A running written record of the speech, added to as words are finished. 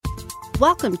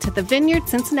Welcome to the Vineyard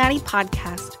Cincinnati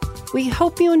podcast. We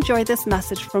hope you enjoy this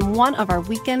message from one of our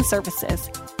weekend services.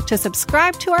 To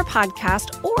subscribe to our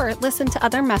podcast or listen to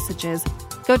other messages,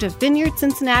 go to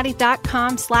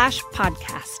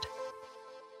vineyardcincinnati.com/podcast.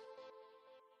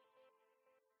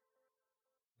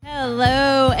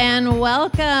 Hello and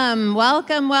welcome.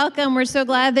 We're so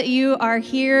glad that you are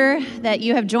here, that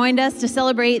you have joined us to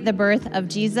celebrate the birth of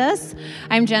Jesus.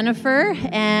 I'm Jennifer,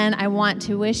 and I want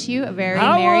to wish you a very Merry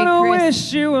Christmas. I want to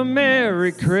wish you a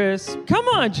Merry Christmas. Come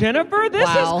on, Jennifer. This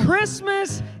is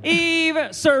Christmas Eve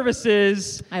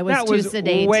services. I was too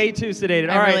sedate. Way too sedated.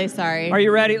 I'm really sorry. Are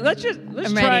you ready? Let's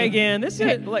try again. This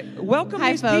is welcome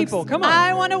Hi, these folks. people. Come on.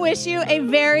 I want to wish you a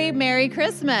very Merry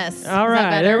Christmas. All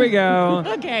right, there we go.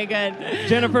 Okay, good.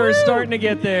 Jennifer is starting to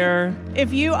get there.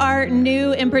 If you are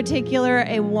new in particular,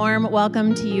 a warm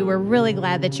welcome to you. We're really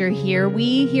glad that you're here.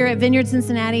 We here at Vineyard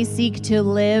Cincinnati seek to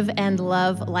live and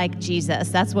love like Jesus.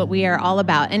 That's what we are all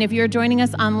about. And if you're joining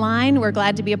us online, we're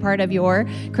glad to be a part of your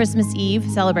Christmas Eve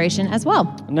celebration as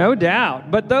well. No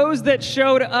doubt. But those that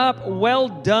showed up, well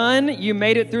done. You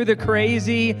made it through the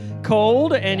crazy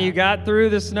cold and you got through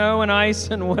the snow and ice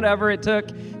and whatever it took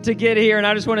to get here. And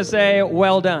I just want to say,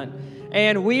 well done.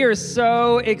 And we are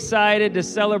so excited to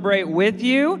celebrate with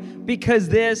you because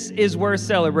this is worth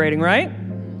celebrating, right?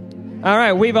 All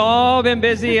right, we've all been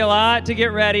busy a lot to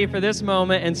get ready for this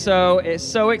moment, and so it's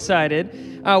so excited.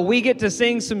 We get to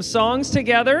sing some songs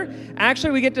together.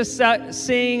 Actually, we get to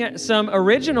sing some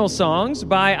original songs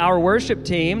by our worship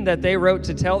team that they wrote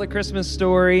to tell the Christmas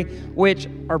story, which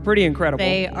are pretty incredible.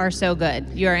 They are so good.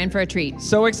 You are in for a treat.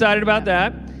 So excited about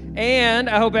that. And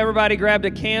I hope everybody grabbed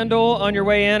a candle on your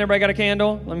way in. Everybody got a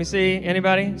candle? Let me see.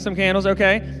 Anybody? Some candles?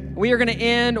 Okay. We are going to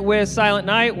end with Silent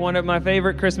Night, one of my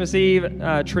favorite Christmas Eve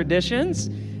traditions.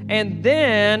 And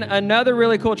then another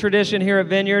really cool tradition here at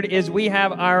Vineyard is we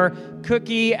have our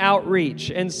cookie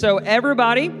outreach. And so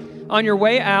everybody, on your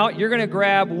way out, you're going to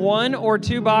grab 1 or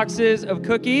 2 boxes of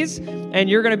cookies, and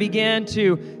you're going to begin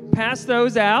to pass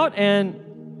those out and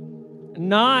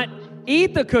not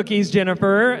eat the cookies,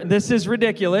 Jennifer. This is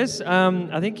ridiculous.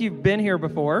 I think you've been here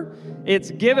before. It's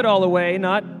give it all away,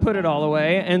 not put it all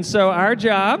away. And so our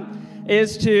job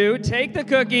is to take the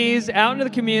cookies out into the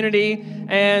community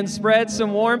and spread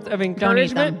some warmth of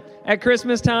encouragement at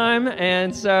Christmas time.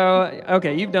 And so,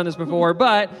 okay, you've done this before,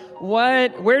 but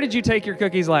where did you take your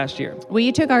cookies last year?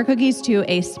 We took our cookies to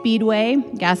a Speedway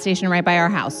gas station right by our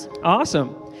house.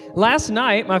 Awesome. Last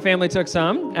night, my family took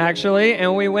some, actually,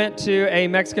 and we went to a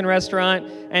Mexican restaurant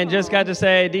and just got to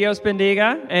say Dios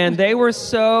bendiga, and they were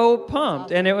so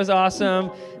pumped, and it was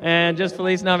awesome, and just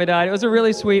Feliz Navidad. It was a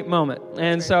really sweet moment,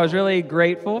 and so I was really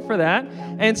grateful for that.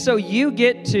 And so you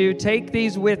get to take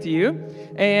these with you,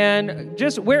 and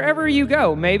just wherever you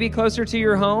go, maybe closer to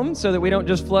your home so that we don't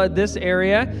just flood this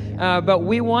area, but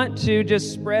we want to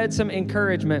just spread some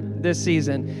encouragement this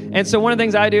season. And so one of the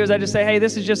things I do is I just say, hey,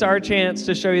 this is just our chance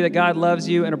to show you that God loves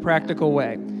you in a practical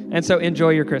way. And so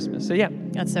enjoy your Christmas. So yeah.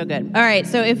 That's so good. All right.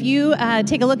 So if you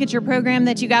take a look at your program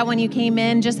that you got when you came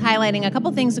in, just highlighting a couple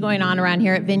things going on around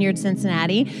here at Vineyard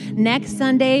Cincinnati. Next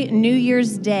Sunday, New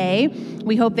Year's Day,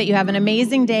 we hope that you have an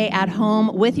amazing day at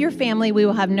home with your family. We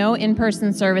will have no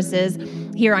in-person services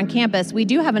here on campus. We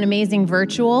do have an amazing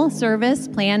virtual service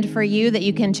planned for you that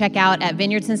you can check out at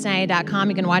vineyardcincinnati.com.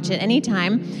 You can watch it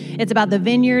anytime. It's about the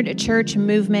Vineyard Church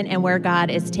movement and where God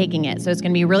is taking it. So it's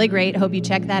going to be really great. Hope you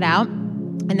check that out.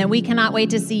 And then we cannot wait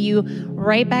to see you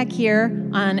right back here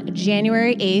on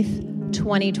January 8th,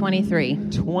 2023.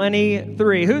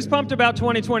 23. Who's pumped about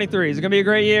 2023? Is it going to be a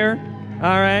great year?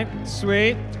 All right,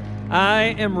 sweet.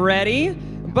 I am ready.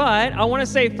 But I want to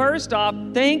say first off,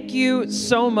 thank you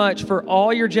so much for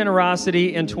all your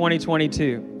generosity in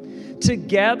 2022.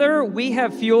 Together, we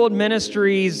have fueled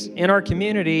ministries in our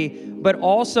community, but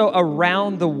also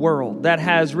around the world that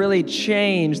has really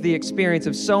changed the experience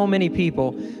of so many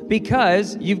people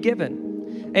because you've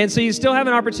given. And so you still have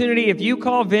an opportunity. If you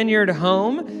call Vineyard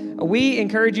home, we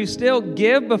encourage you still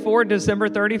give before December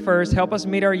 31st. Help us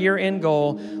meet our year-end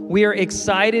goal. We are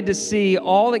excited to see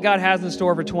all that God has in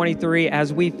store for 23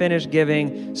 as we finish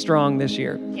giving strong this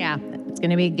year. Yeah. It's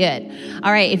going to be good.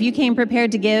 All right. If you came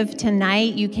prepared to give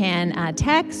tonight, you can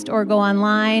text or go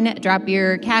online, drop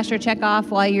your cash or check off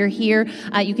while you're here.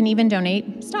 You can even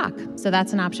donate stock. So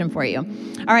that's an option for you.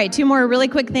 All right. 2 more really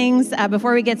quick things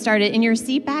before we get started. In your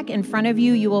seat back in front of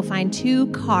you, you will find 2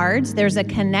 cards. There's a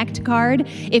Connect card.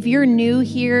 If you're new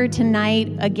here tonight,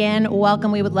 again,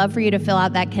 welcome. We would love for you to fill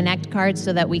out that Connect card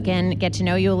so that we can get to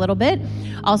know you a little bit.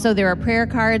 Also, there are prayer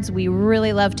cards. We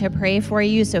really love to pray for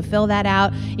you. So fill that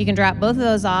out. You can drop both of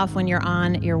those off when you're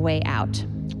on your way out.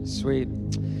 Sweet.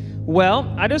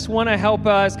 Well, I just want to help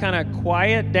us kind of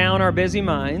quiet down our busy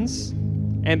minds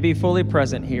and be fully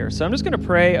present here. So I'm just going to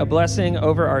pray a blessing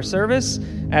over our service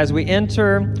as we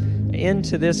enter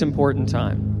into this important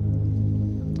time.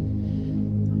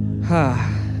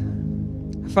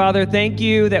 Father, thank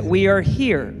you that we are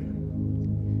here.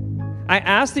 I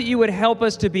ask that you would help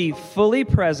us to be fully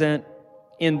present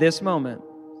in this moment.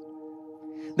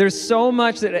 There's so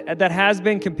much that has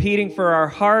been competing for our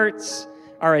hearts,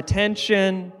 our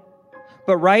attention.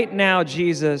 But right now,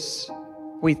 Jesus,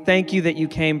 we thank you that you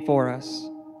came for us.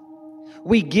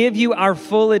 We give you our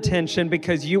full attention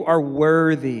because you are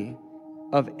worthy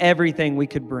of everything we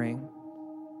could bring.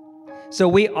 So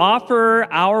we offer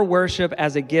our worship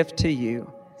as a gift to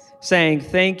you, saying,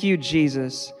 thank you,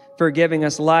 Jesus, for giving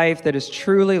us life that is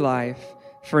truly life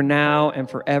for now and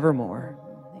forevermore.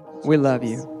 We love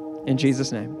you. In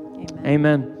Jesus' name,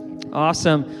 amen.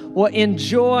 Awesome. Well,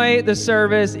 enjoy the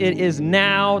service. It is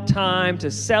now time to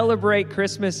celebrate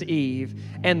Christmas Eve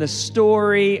and the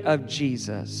story of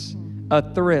Jesus,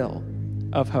 a thrill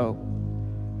of hope.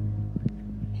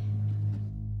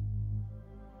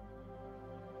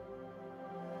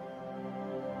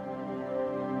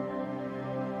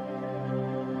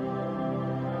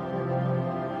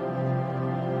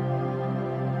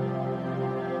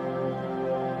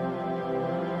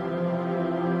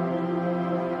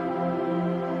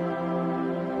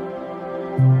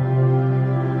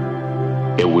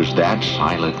 It was that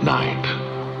silent night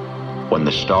when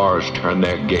the stars turned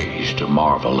their gaze to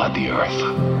marvel at the earth,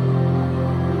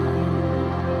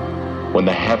 when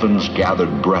the heavens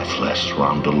gathered breathless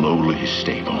round a lowly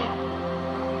stable,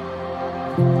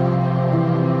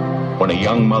 when a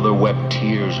young mother wept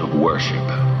tears of worship,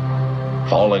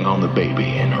 falling on the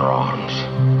baby in her arms,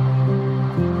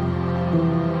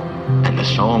 and the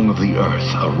song of the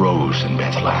earth arose in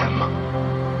Bethlehem,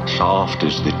 soft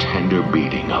as the tender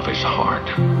beating of his heart.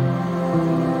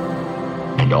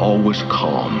 And all was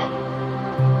calm,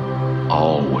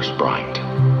 all was bright.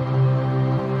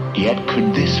 Yet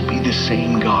could this be the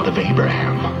same God of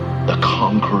Abraham, the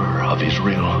conqueror of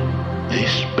Israel?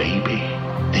 This baby,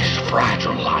 this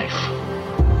fragile life?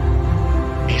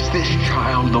 Is this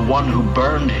child the one who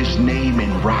burned his name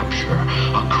in rapture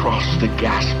across the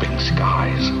gasping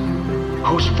skies?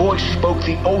 Whose voice spoke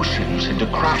the oceans into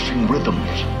crashing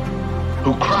rhythms,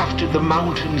 who crafted the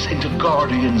mountains into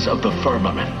guardians of the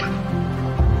firmament,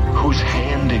 whose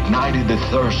hand ignited the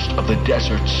thirst of the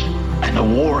deserts and the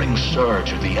warring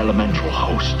surge of the elemental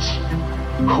hosts,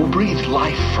 who breathed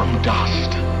life from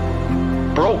dust,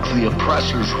 broke the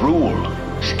oppressor's rule,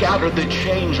 scattered the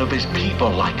chains of his people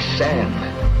like sand,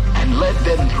 and led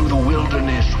them through the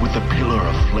wilderness with a pillar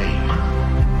of flame.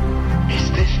 Is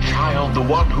this child the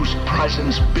one whose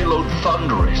presence billowed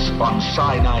thunderous on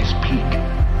Sinai's peak?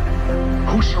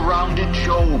 Who surrounded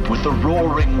Job with the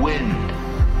roaring wind,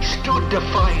 stood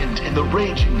defiant in the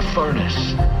raging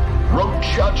furnace, wrote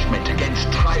judgment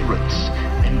against tyrants,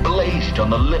 and blazed on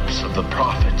the lips of the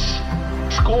prophets,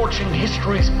 scorching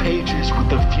history's pages with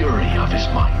the fury of his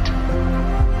might?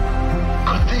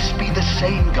 Could this be the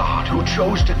same God who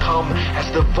chose to come as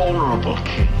the vulnerable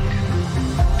king,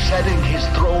 setting his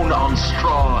throne on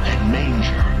straw and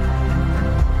manger,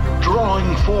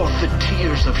 drawing forth the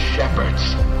tears of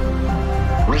shepherds,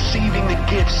 receiving the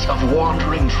gifts of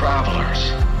wandering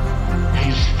travelers,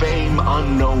 his fame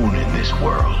unknown in this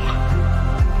world?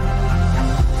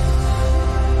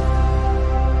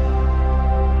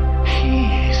 He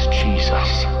is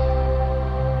Jesus,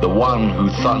 the one who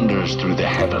thunders through the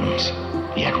heavens,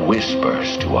 yet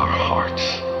whispers to our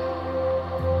hearts,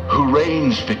 who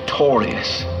reigns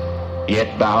victorious,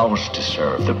 yet bows to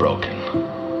serve the broken.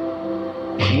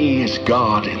 He is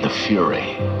God in the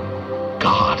fury,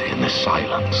 God in the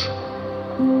silence.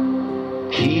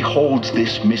 He holds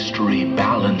this mystery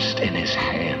balanced in his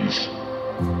hands,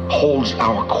 holds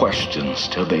our questions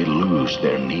till they lose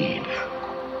their need,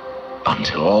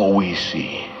 until all we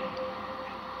see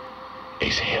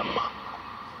is him.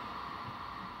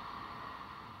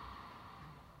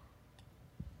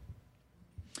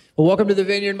 Well, welcome to the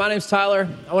Vineyard. My name's Tyler.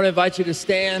 I want to invite you to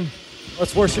stand.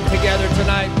 Let's worship together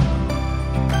tonight.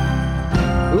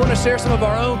 We want to share some of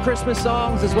our own Christmas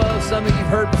songs as well as some that you've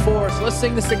heard before. So let's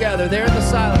sing this together. There in the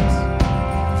silence.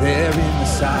 There in the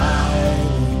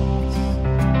silence,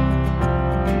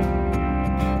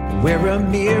 where a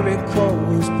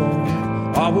miracle is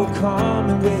born, all will come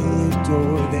and will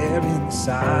adore. There in the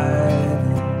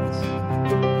silence,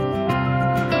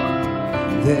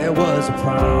 there was a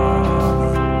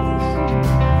promise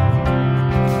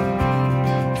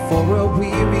for a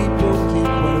weary, broken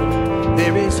world.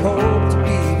 There is hope to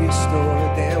be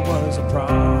restored. There was a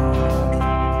promise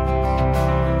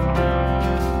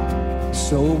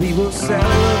So we will celebrate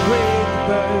the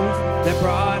birth that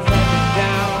brought heaven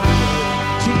down.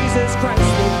 Jesus Christ,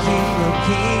 the King of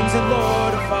kings and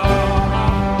Lord of all.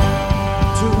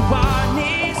 To our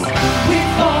knees we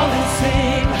fall and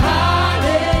sing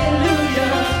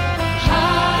hallelujah,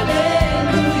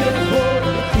 hallelujah, for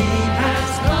the King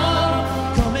has come.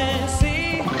 Come and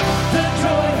see the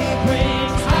joy he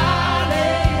brings.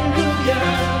 Hallelujah,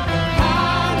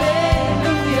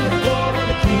 hallelujah, for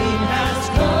the King has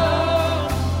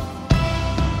come.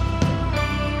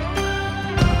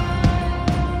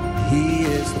 He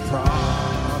is the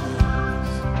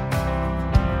promise,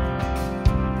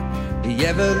 the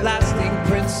everlasting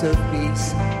Prince of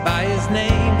Peace. By his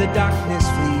name the darkness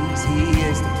flees. He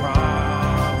is the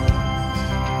promise.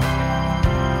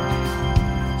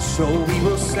 So we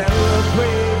will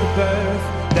celebrate the birth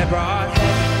that brought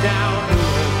heaven down to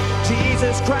earth.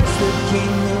 Jesus Christ, the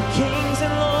King of kings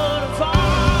and Lord of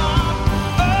all.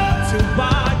 Oh, to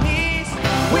our knees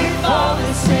we fall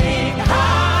and sing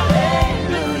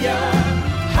hallelujah,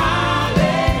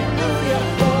 hallelujah,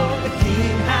 for the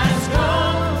King has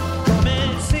come. Come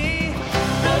and see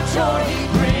the joy he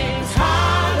brings.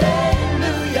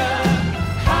 Hallelujah,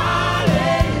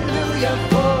 hallelujah,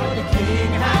 for the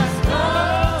King has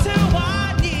come. To our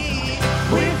knees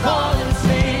we fall and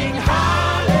sing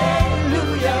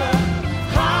hallelujah,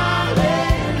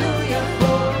 hallelujah,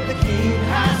 for the King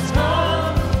has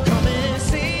come. Come and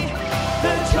see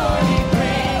the joy he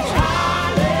brings.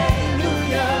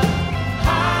 Hallelujah,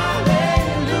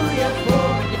 hallelujah,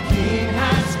 for the King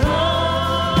has come.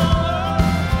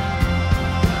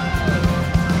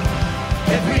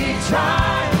 Every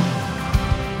tribe,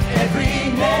 every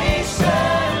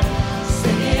nation,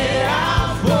 sing it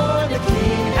out, for the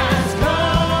King has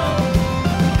come.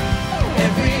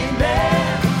 Every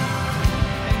man,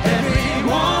 every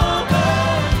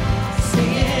woman,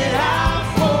 sing it out,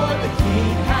 for the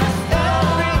King has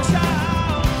come.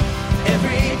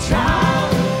 Every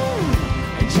child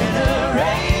and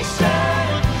generation,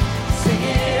 sing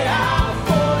it out,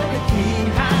 for the King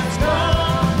has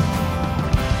come.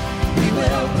 We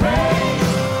will praise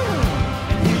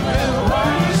and we will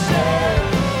worship,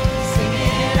 sing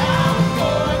it out,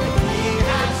 for the King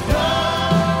has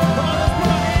come. Come on, let's put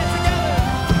our hands together.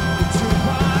 To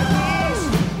our knees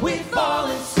we fall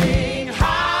and sing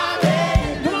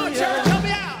hallelujah. Come on, church, help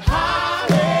me out.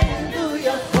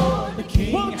 Hallelujah, for the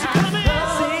King has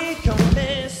come. Come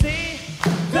and see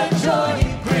the joy he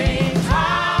brings.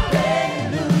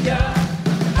 Hallelujah,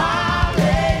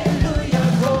 hallelujah,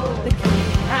 for the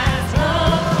King has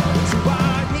come. To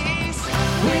our knees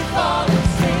we fall and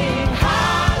sing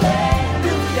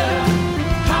hallelujah,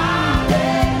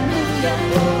 hallelujah,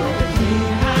 for the King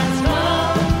has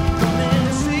come. Come and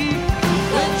see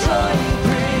the joy he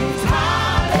brings.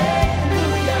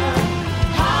 Hallelujah,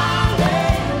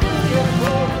 hallelujah,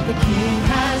 for the King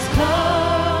has come.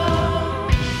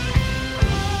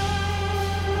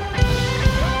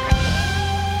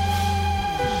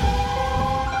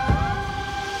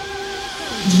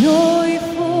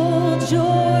 Joyful,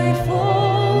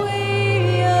 joyful, we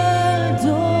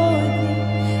adore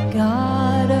thee,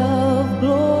 God of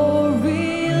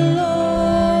glory,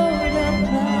 Lord of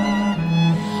love.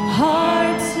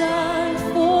 Hearts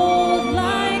unfold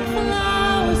like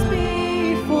flowers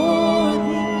before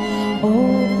thee,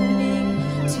 opening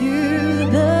to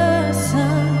the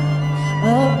sun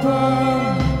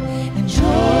above. And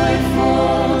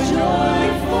joyful,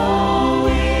 joyful,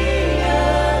 we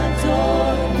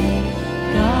adore thee,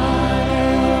 God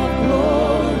of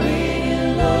glory,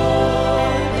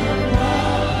 Lord of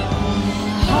love.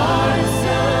 Hearts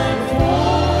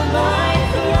unfold like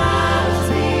flowers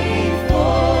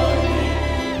before thee,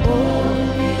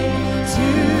 opening to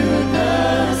the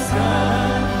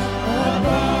sun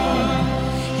above.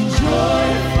 And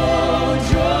joyful,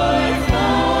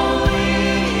 joyful, we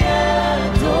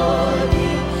adore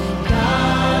thee,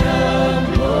 God of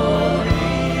glory,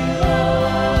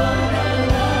 Lord of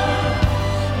love.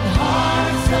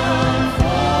 Hearts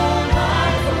unfold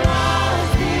like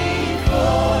flowers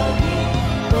before thee,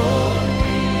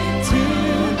 opening to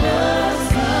the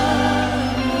sun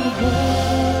above.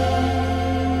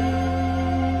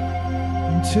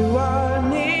 To our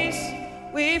knees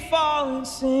we fall and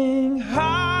sing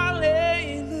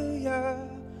hallelujah,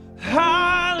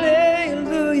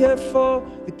 hallelujah, for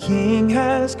the King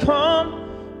has come.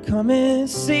 Come and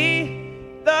see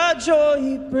the joy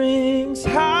he brings.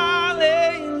 Hallelujah,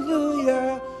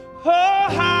 oh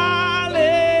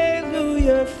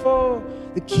hallelujah, for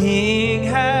the King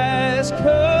has come.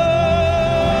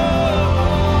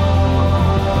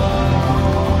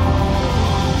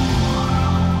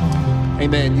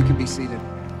 Amen. You can be seated.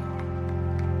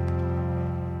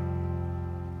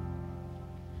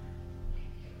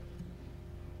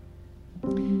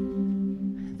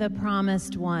 the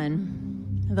promised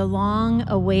one, the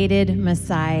long-awaited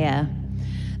Messiah,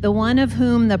 the one of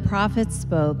whom the prophets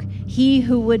spoke, he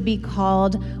who would be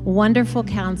called Wonderful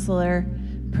Counselor,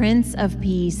 Prince of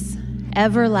Peace,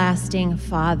 Everlasting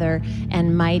Father,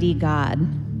 and Mighty God.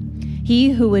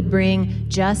 He who would bring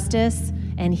justice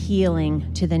and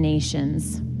healing to the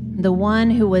nations. The one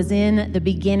who was in the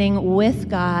beginning with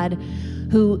God,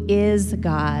 who is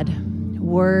God,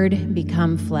 Word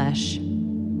become flesh.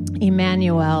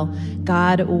 Emmanuel,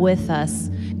 God with us,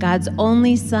 God's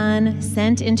only Son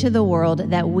sent into the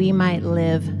world that we might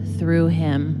live through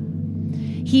him.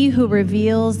 He who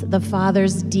reveals the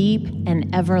Father's deep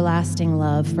and everlasting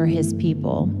love for his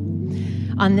people.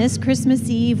 On this Christmas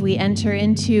Eve, we enter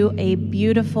into a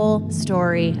beautiful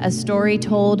story, a story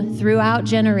told throughout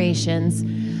generations,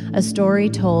 a story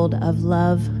told of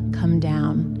love come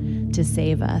down to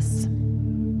save us.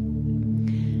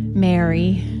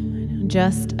 Mary,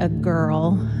 just a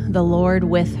girl, the Lord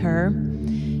with her,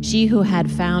 she who had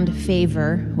found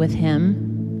favor with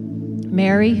him.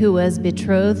 Mary, who was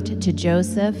betrothed to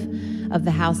Joseph of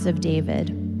the house of David.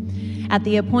 At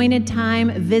the appointed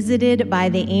time, visited by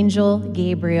the angel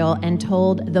Gabriel and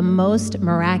told the most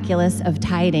miraculous of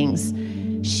tidings.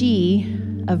 She,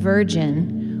 a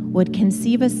virgin, would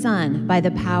conceive a son by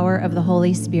the power of the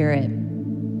Holy Spirit,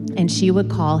 and she would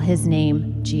call his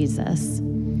name Jesus.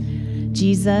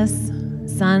 Jesus,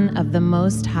 Son of the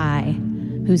Most High,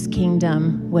 whose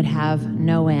kingdom would have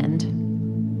no end.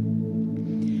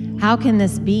 How can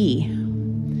this be?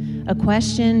 A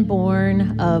question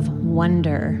born of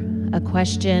wonder, a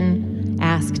question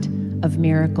asked of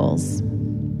miracles.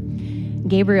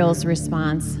 Gabriel's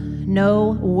response,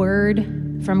 no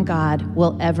word from God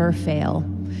will ever fail,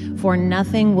 for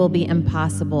nothing will be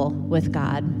impossible with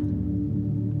God.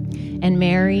 And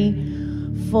Mary,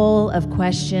 full of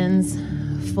questions,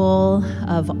 full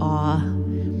of awe,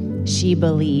 she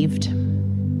believed.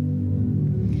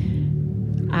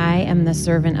 I am the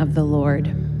servant of the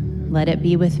Lord. Let it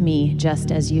be with me just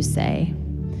as you say.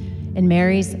 And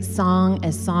Mary's song,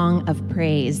 a song of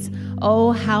praise.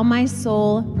 Oh, how my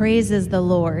soul praises the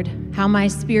Lord, how my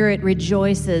spirit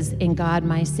rejoices in God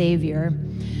my Savior.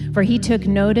 For he took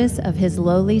notice of his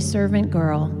lowly servant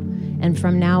girl, and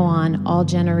from now on all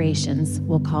generations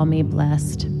will call me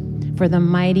blessed. For the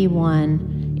mighty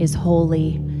one is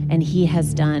holy, and he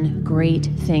has done great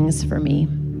things for me.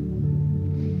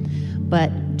 But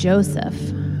Joseph,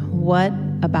 what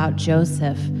about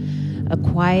Joseph? A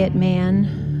quiet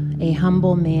man, a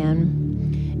humble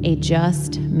man, a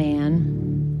just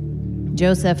man.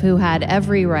 Joseph, who had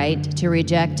every right to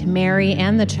reject Mary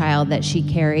and the child that she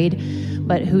carried,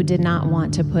 but who did not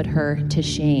want to put her to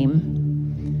shame.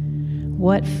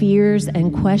 What fears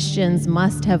and questions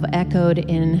must have echoed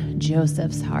in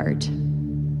Joseph's heart.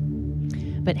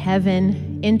 But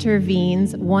heaven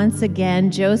intervenes once again.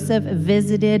 Joseph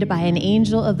visited by an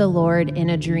angel of the Lord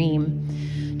in a dream.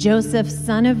 Joseph,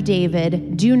 son of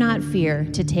David, do not fear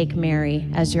to take Mary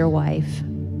as your wife,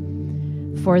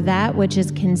 for that which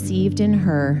is conceived in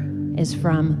her is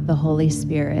from the Holy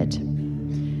Spirit.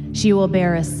 She will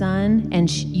bear a son, and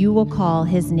you will call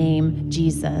his name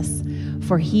Jesus,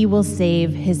 for he will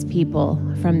save his people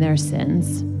from their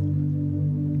sins.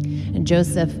 And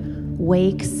Joseph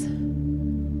wakes,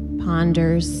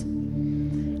 ponders,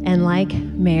 and like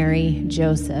Mary,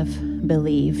 Joseph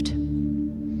believed.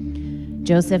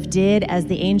 Joseph did as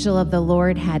the angel of the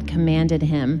Lord had commanded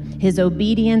him, his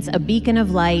obedience a beacon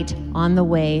of light on the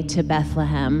way to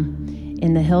Bethlehem,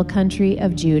 in the hill country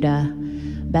of Judah,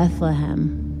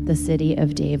 Bethlehem, the city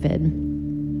of David.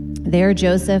 There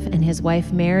Joseph and his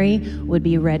wife Mary would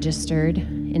be registered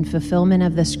in fulfillment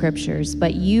of the scriptures.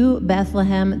 But you,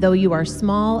 Bethlehem, though you are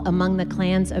small among the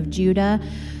clans of Judah,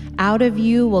 out of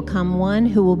you will come one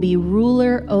who will be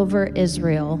ruler over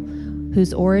Israel,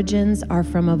 whose origins are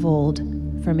from of old,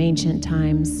 from ancient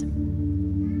times.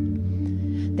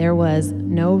 There was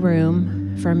no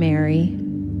room for Mary,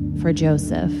 for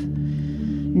Joseph,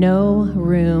 no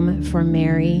room for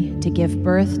Mary to give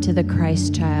birth to the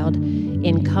Christ child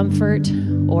in comfort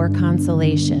or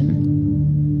consolation.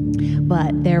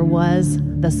 But there was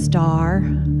the star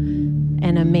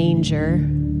and a manger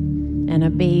and a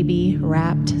baby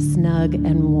wrapped snug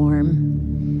and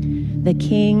warm. The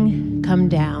King come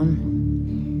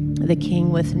down, the King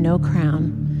with no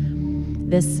crown,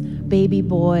 this baby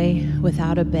boy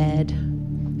without a bed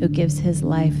who gives his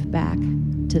life back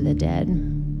to the dead.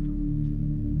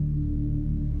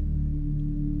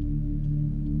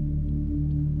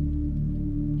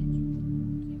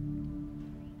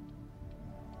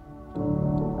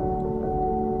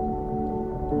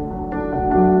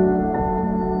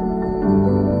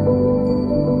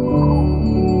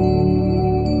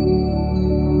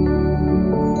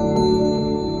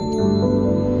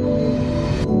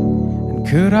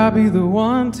 Could I be the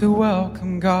one to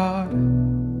welcome God,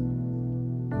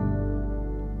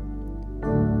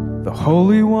 the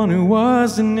Holy One who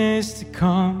was and is to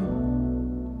come,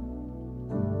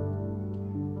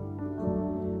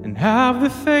 and have the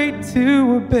faith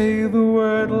to obey the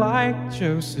word like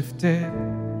Joseph did?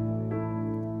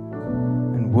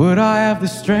 And would I have the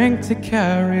strength to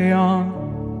carry on?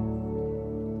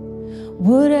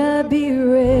 Would I be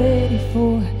ready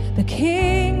for the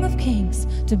King of Kings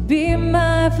to be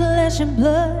my flesh and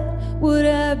blood? Would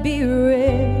I be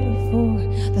ready for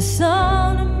the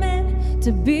Son of Man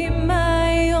to be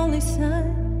my only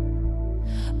Son?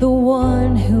 The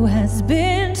one who has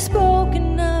been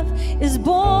spoken of is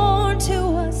born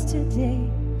to us today.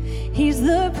 He's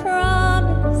the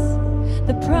promise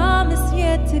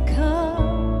yet to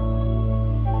come.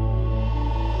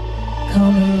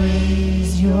 Come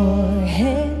raise your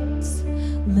heads,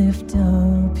 lift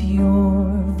up your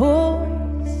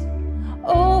voice,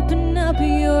 open up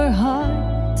your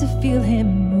heart to feel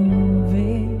him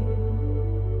moving.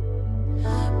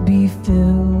 Be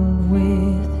filled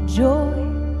with joy,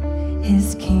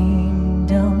 his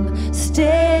kingdom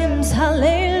stands,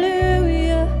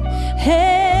 hallelujah,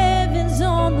 heaven's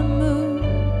on the move.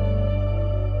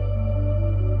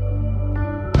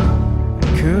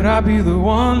 Could I be the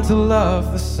one to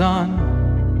love the Son,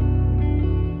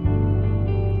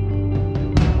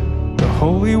 the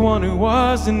Holy One who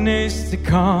was and is to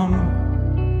come,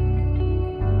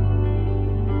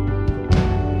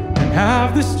 and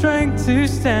have the strength to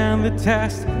stand the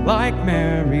test like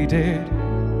Mary did?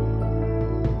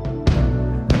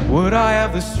 Would I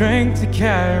have the strength to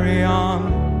carry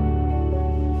on?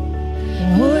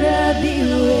 Would I be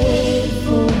ready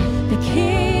for the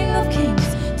King of Kings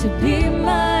to be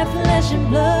my flesh and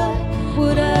blood?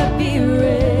 Would I be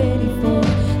ready for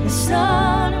the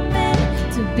Son of Man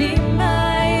to be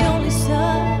my only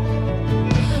Son?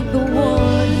 The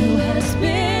one who has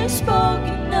been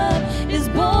spoken of is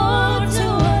born to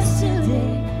us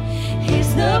today.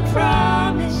 He's the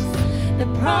promise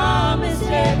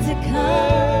yet to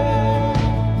come.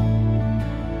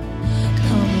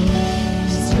 Come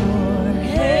raise your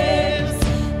heads,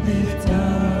 lift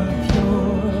up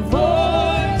your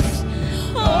voice,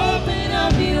 open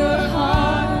up your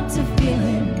heart to feel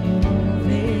him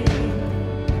moving.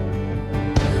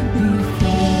 Be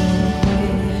filled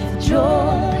with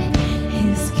joy,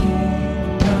 his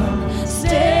kingdom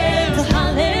stands,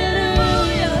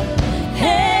 hallelujah,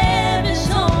 heaven's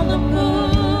on the move.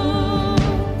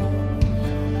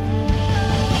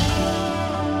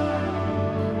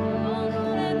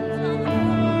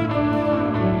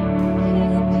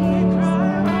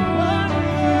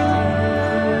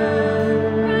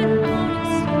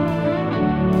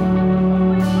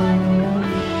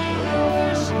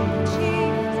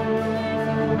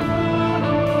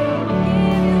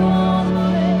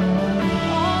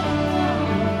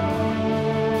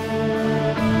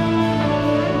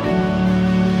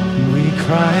 We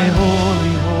cry,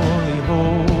 holy, holy,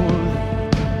 holy,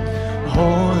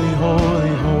 holy,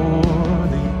 holy,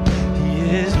 holy. He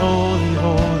is holy,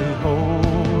 holy,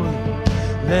 holy.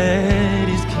 Let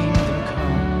his kingdom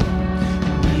come.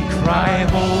 We cry,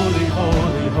 holy,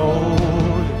 holy,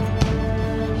 holy,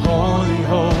 holy,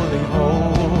 holy,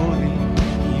 holy.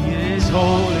 He is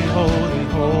holy, holy,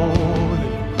 holy.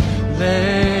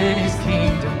 Let his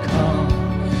kingdom come.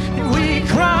 And we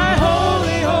cry,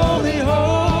 holy, holy, holy.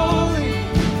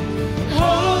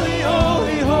 Holy,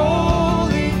 holy,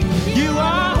 holy, you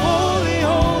are holy,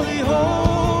 holy,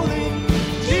 holy,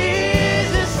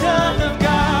 Jesus, Son of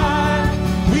God.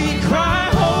 We cry,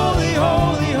 holy,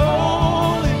 holy,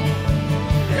 holy,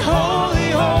 holy,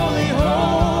 holy,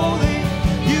 holy,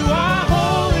 you are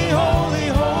holy, holy,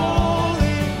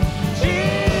 holy,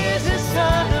 Jesus,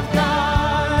 Son of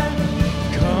God.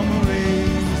 Come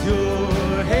raise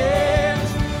your hands,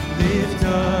 lift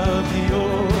up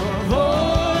your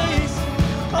voice,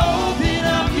 open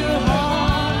up your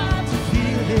heart to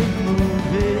feel him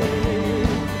moving.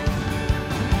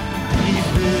 Be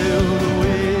filled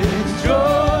with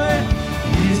joy,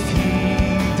 his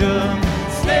kingdom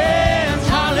stands,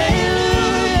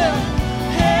 hallelujah,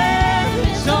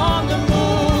 heaven's on the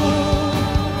move.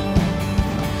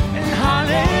 And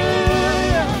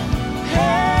hallelujah,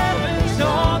 heaven's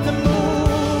on the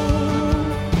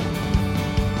move.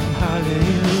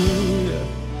 Hallelujah,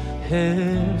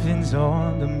 heaven's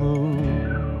on the move.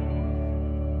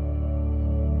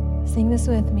 Sing this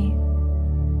with me.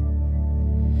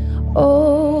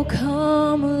 Oh,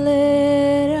 come,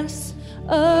 let us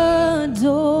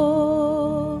adore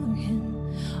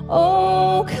him.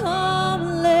 Oh,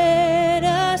 come, let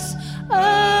us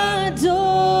adore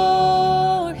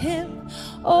him.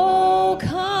 Oh, come.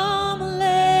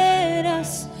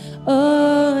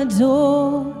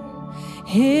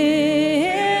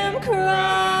 Him, Christ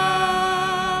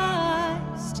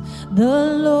the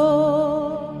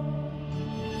Lord.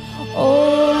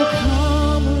 Oh,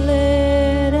 come,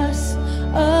 let us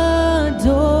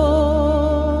adore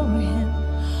Him.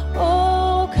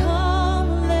 Oh,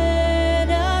 come, let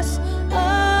us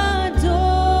adore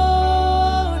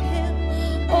Him.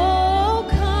 Oh,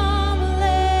 come,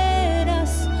 let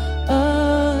us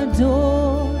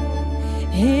adore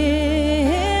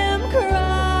Him,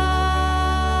 Christ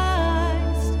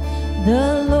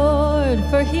the Lord.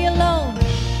 For He alone,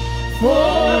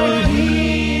 for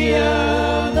He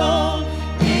alone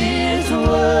is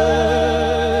worthy.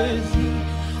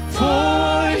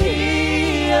 For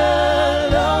He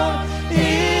alone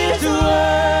is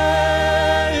worthy.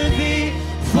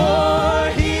 For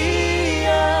He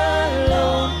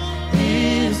alone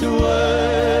is worthy.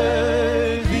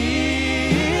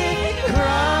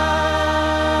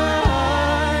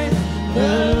 Christ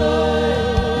the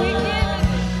Lord.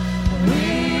 We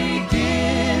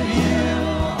give you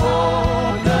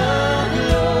all the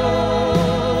glory.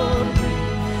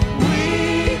 We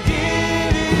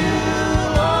give you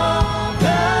all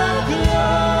the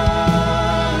glory.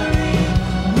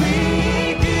 We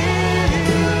give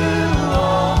you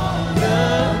all the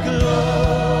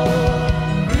glory.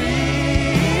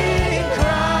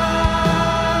 Christ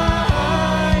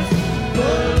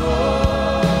the Lord.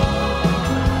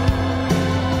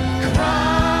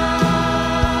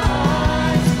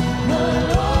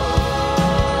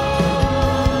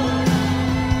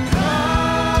 Christ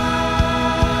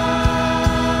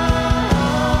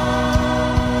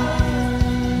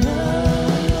the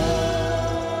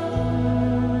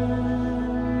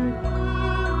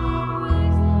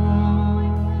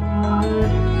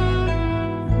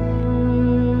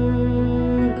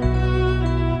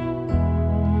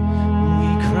We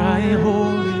cry,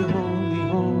 holy, holy,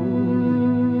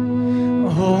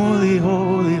 holy, holy,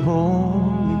 holy,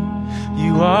 holy.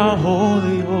 You are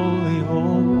holy, holy,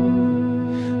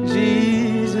 holy,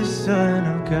 Jesus, Son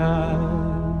of God.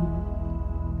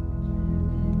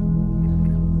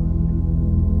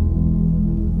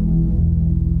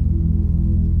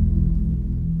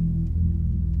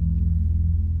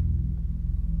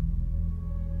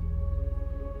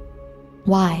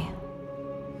 Why?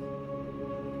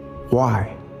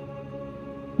 Why?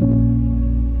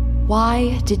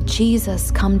 Why did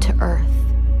Jesus come to earth?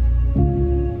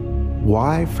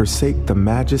 Why forsake the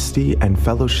majesty and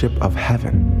fellowship of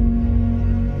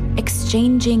heaven?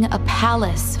 Exchanging a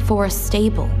palace for a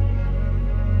stable,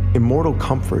 Immortal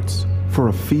comforts for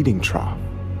a feeding trough.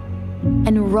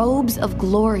 and robes of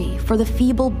glory for the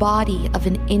feeble body of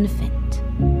an infant.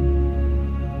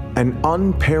 An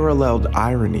unparalleled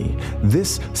irony,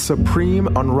 this supreme,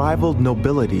 unrivaled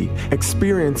nobility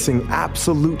experiencing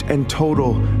absolute and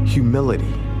total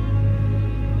humility.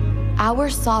 Our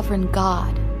sovereign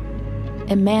God,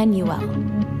 Emmanuel,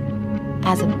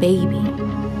 as a baby.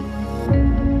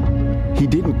 He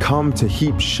didn't come to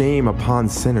heap shame upon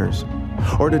sinners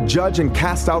or to judge and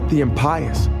cast out the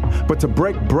impious, but to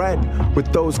break bread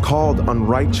with those called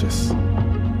unrighteous.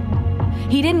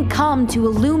 He didn't come to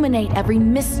illuminate every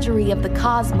mystery of the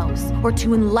cosmos or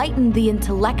to enlighten the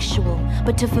intellectual,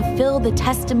 but to fulfill the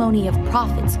testimony of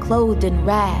prophets clothed in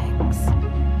rags.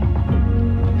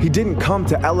 He didn't come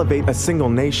to elevate a single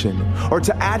nation or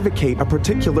to advocate a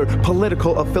particular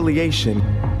political affiliation.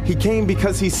 He came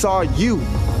because he saw you,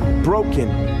 broken,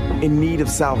 in need of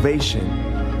salvation.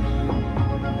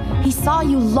 He saw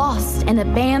you lost and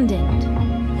abandoned,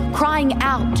 crying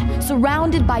out,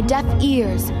 surrounded by deaf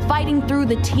ears, fighting through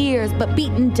the tears, but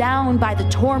beaten down by the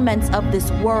torments of this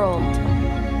world.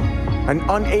 And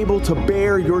unable to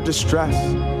bear your distress,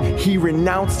 he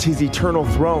renounced his eternal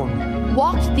throne,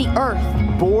 walked the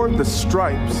earth, bore the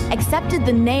stripes, accepted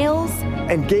the nails,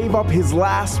 and gave up his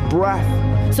last breath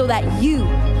so that you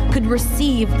could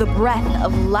receive the breath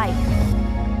of life.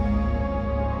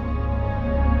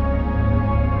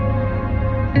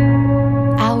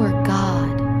 Our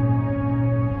God,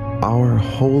 our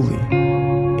holy,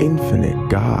 infinite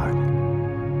God,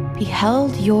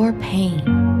 beheld your pain,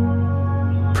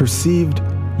 perceived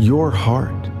your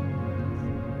heart,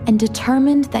 and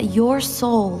determined that your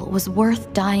soul was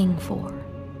worth dying for.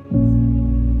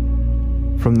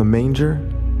 From the manger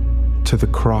to the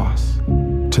cross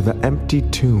to the empty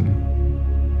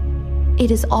tomb,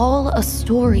 it is all a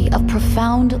story of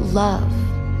profound love,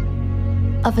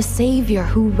 of a Savior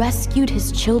who rescued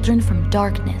his children from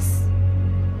darkness,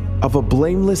 of a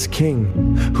blameless king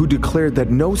who declared that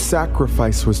no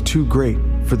sacrifice was too great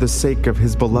for the sake of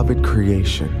his beloved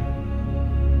creation.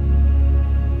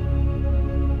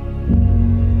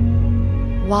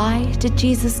 Why did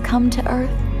Jesus come to earth?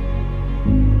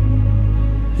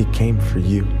 He came for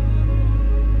you.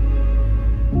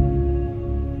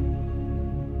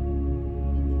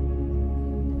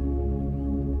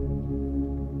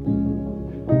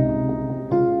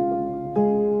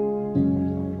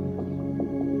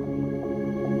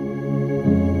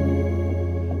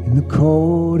 In the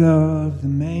cold of the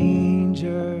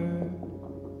manger,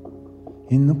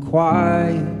 in the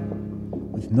quiet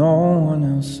with no one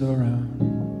else around,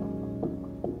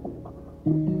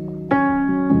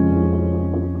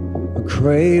 a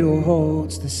cradle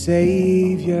holds the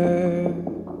Savior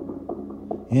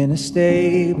in a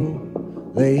stable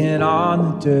laying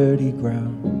on the dirty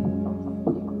ground.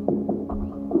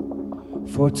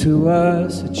 For to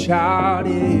us a child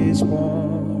is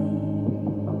born,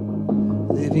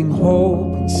 living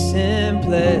hope in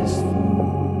simplest forms.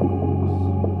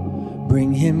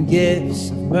 Bring him gifts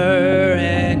of myrrh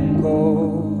and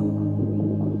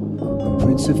gold, the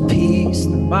Prince of Peace,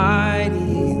 the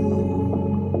mighty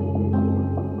Lord.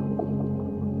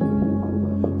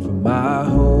 For my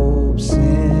hope's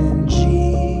in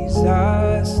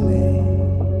Jesus'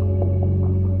 name,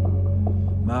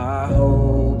 my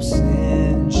hope's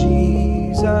in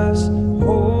Jesus'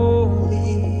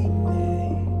 holy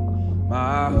name,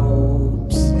 my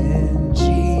hope's in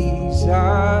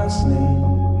Jesus' name.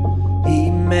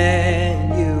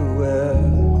 Emmanuel,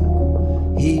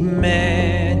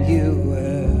 Emmanuel.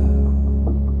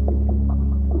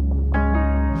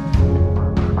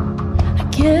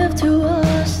 Give to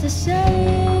us the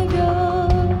Savior,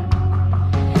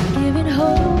 giving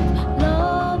hope,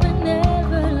 love, and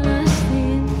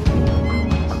everlasting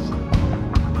peace.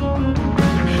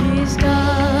 He's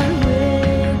God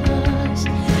with us,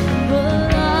 the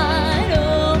light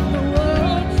of the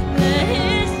world. Let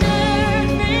His church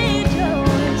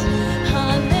rejoice.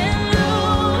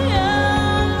 Hallelujah,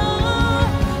 Lord.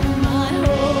 My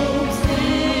hope's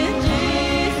in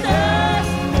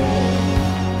Jesus' name.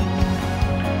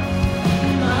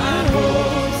 My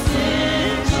hope's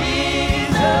in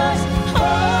Jesus'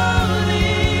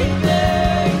 holy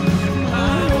name.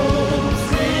 My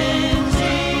hope's in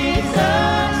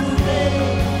Jesus' name.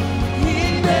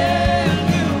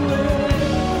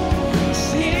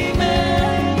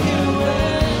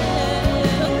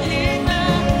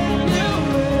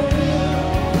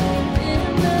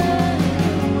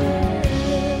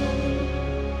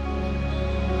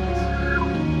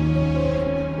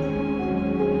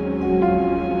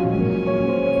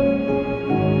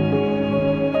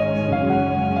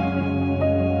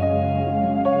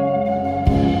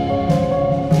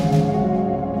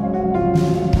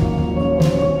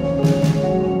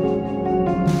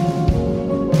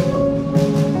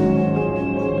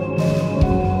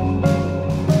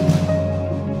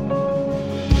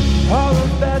 All of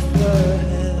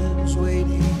Bethlehem's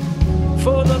waiting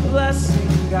for the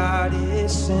blessing God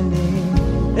is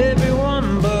sending.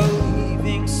 Everyone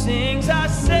believing sings, our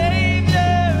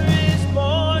Savior is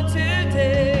born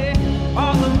today.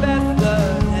 All of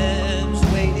Bethlehem's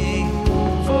waiting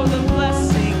for the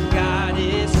blessing God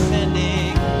is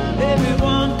sending.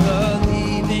 Everyone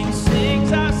believing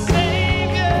sings, our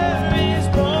Savior is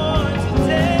born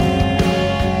today.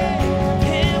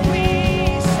 And we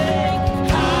sing,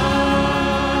 hallelujah,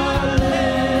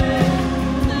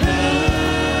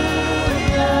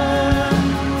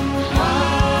 hallelujah.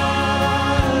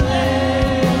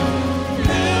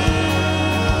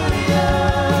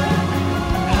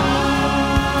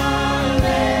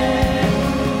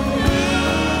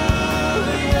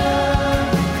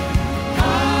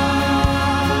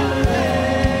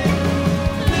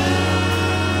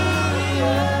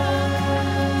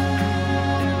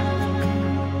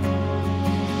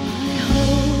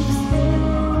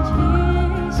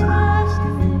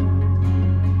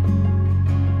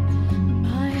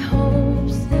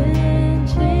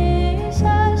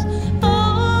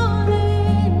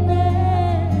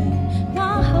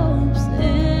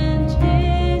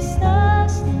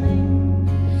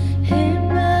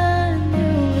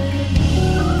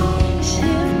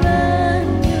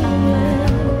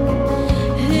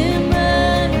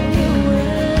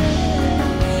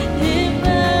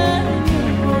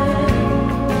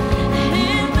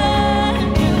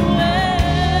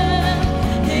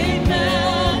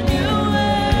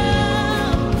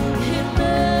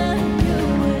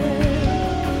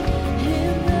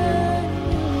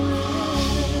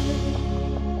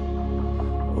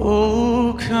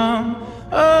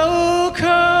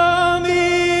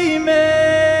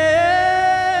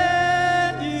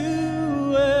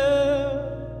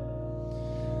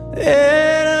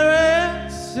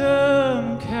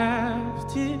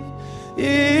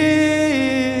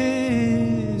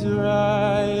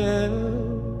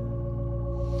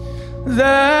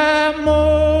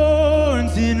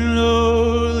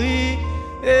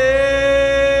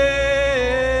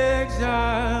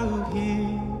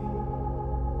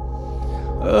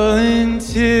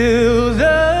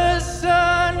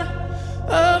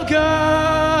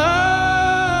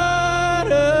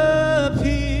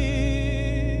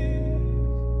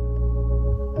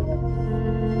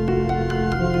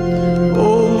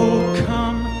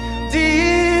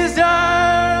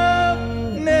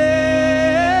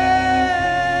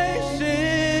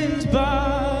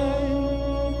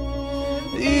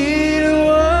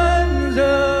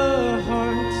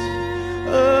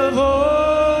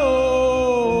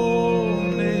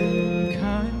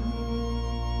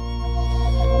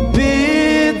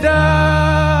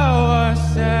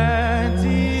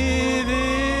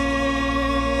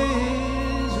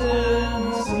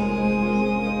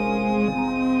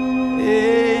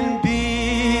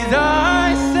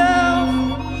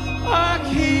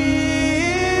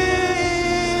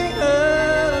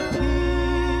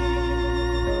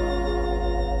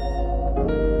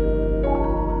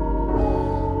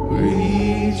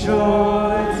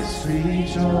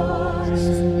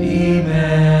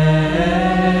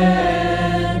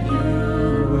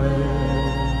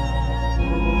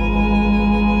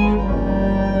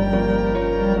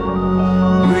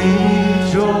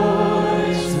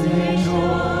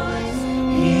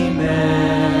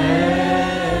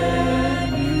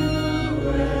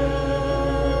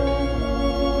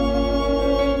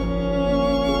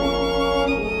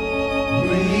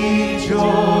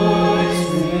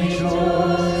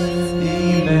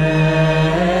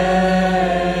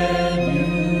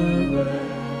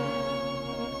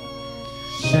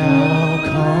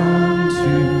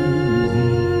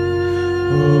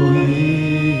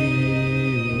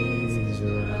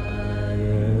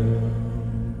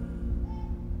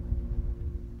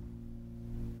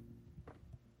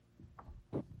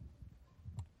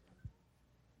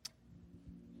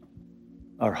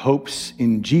 Our hopes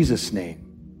in Jesus' name.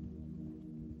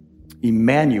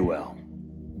 Emmanuel,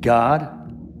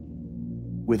 God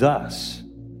with us.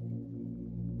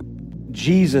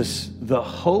 Jesus, the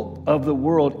hope of the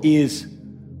world, is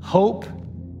hope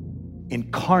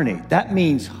incarnate. That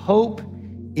means hope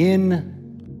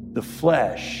in the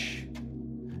flesh.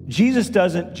 Jesus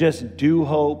doesn't just do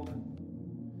hope.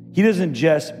 He doesn't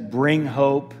just bring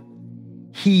hope.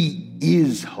 He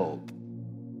is hope.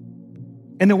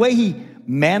 And the way he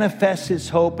manifests his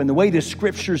hope and the way the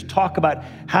scriptures talk about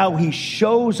how he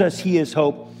shows us he is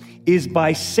hope is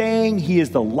by saying he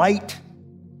is the light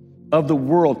of the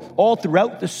world. All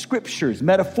throughout the scriptures,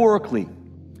 metaphorically,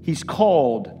 he's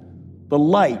called the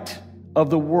light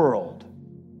of the world.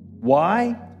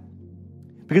 Why?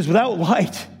 Because without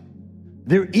light,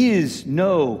 there is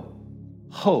no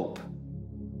hope.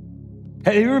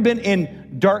 Have you ever been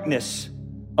in darkness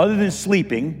other than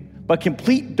sleeping, but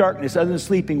complete darkness other than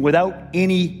sleeping without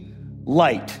any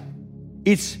light?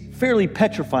 It's fairly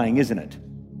petrifying, isn't it?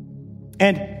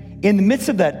 And in the midst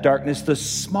of that darkness, the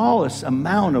smallest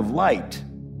amount of light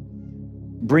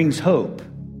brings hope.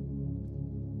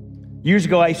 Years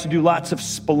ago, I used to do lots of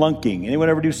spelunking. Anyone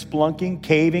ever do spelunking,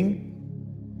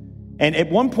 caving? And at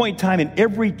one point in time, in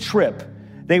every trip,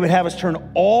 they would have us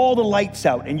turn all the lights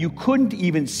out, and you couldn't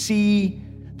even see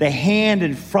the hand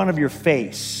in front of your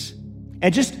face.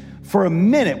 And just for a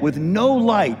minute, with no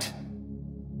light,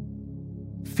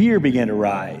 fear began to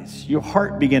rise. Your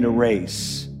heart began to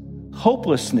race.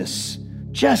 Hopelessness,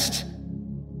 just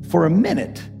for a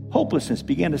minute, hopelessness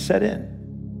began to set in.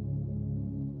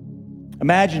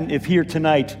 Imagine if here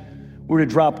tonight we were to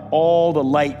drop all the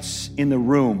lights in the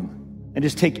room and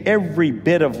just take every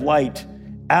bit of light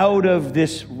out of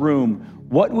this room.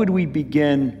 What would we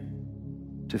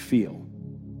begin to feel?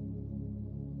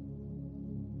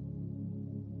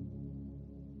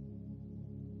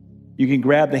 You can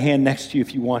grab the hand next to you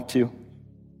if you want to.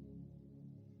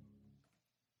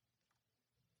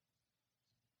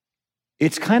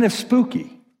 It's kind of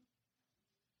spooky.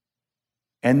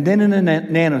 And then in a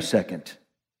nanosecond,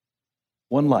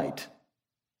 one light.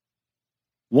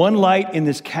 One light in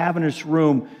this cavernous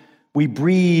room, we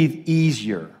breathe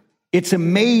easier. It's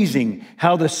amazing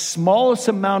how the smallest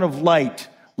amount of light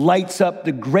lights up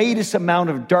the greatest amount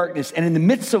of darkness. And in the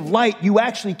midst of light, you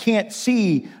actually can't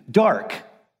see dark.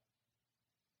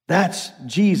 That's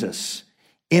Jesus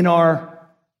in our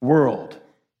world.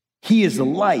 He is the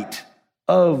light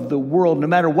of the world. No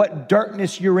matter what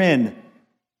darkness you're in,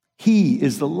 he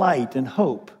is the light and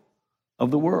hope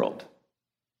of the world.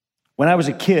 When I was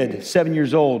a kid, 7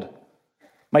 years old,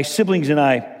 my siblings and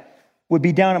I would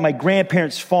be down at my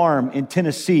grandparents' farm in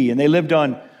Tennessee, and they lived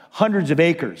on hundreds of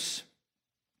acres.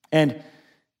 And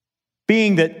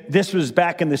being that this was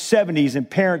back in the 70s and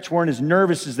parents weren't as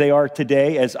nervous as they are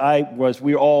today, as I was,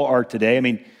 we all are today. I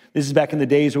mean, this is back in the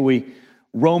days where we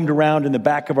roamed around in the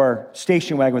back of our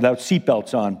station wagon without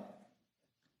seatbelts on.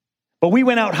 But we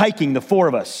went out hiking, the four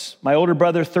of us. My older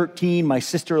brother, 13, my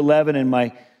sister, 11, and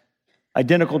my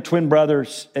identical twin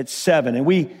brothers at 7. And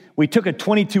we took a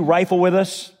 .22 rifle with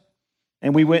us,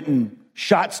 and we went and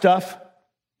shot stuff,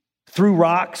 threw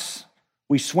rocks.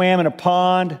 We swam in a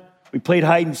pond. We played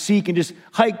hide and seek and just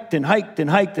hiked and hiked and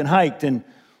hiked and hiked. And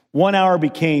 1 hour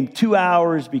became 2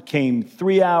 hours, became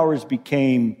 3 hours,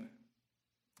 became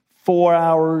 4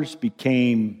 hours,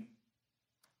 became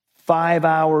 5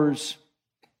 hours.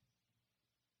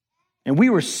 And we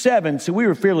were 7, so we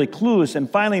were fairly clueless. And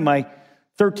finally, my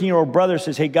 13-year-old brother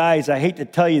says, "Hey, guys, I hate to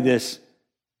tell you this,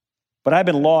 but I've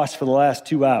been lost for the last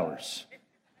 2 hours.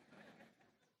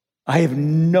 I have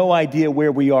no idea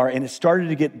where we are." And it started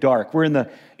to get dark. We're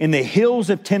in the hills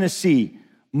of Tennessee,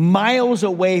 miles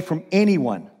away from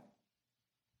anyone.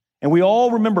 And we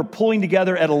all remember pulling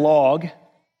together at a log,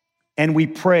 and we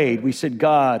prayed. We said,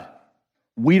 "God,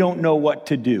 we don't know what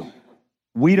to do.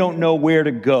 we don't know where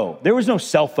to go. There was no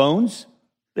cell phones.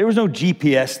 There was no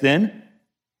GPS then.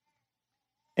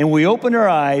 And we opened our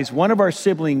eyes. One of our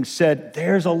siblings said,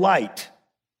 there's a light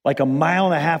like a mile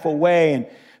and a half away. And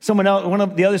someone else, one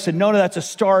of the others said, no, that's a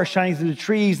star shining through the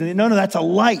trees. And no, that's a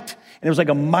light. And it was like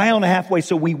a mile and a half away.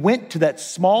 So we went to that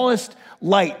smallest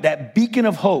light, that beacon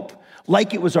of hope,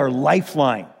 like it was our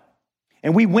lifeline.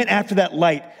 And we went after that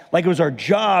light like it was our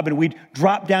job, and we'd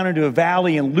drop down into a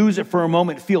valley and lose it for a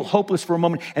moment, feel hopeless for a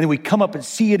moment, and then we'd come up and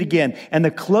see it again. And the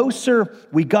closer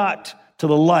we got to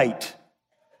the light,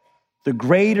 the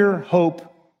greater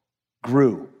hope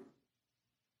grew.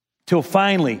 Till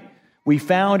finally, we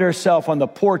found ourselves on the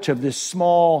porch of this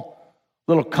small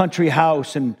little country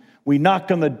house, and we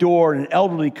knocked on the door, and an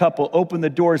elderly couple opened the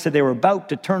door and said they were about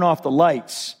to turn off the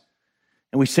lights.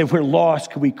 And we said, we're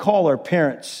lost. Could we call our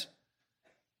parents?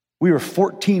 We were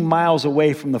 14 miles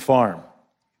away from the farm.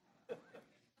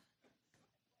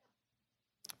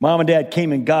 Mom and Dad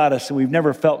came and got us, and we've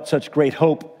never felt such great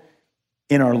hope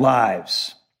in our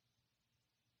lives.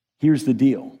 Here's the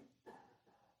deal.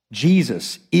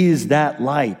 Jesus is that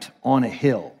light on a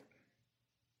hill.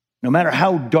 No matter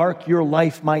how dark your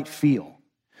life might feel,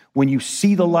 when you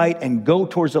see the light and go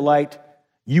towards the light,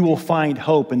 you will find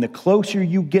hope. And the closer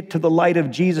you get to the light of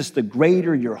Jesus, the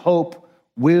greater your hope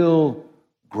will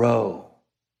grow.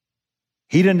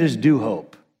 He doesn't just do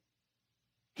hope.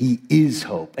 He is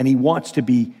hope. And he wants to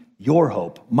be your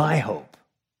hope, my hope.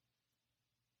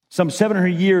 Some 700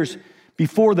 years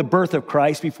before the birth of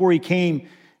Christ, before he came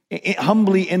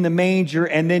humbly in the manger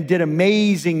and then did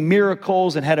amazing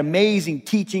miracles and had amazing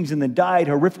teachings and then died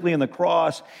horrifically on the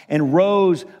cross and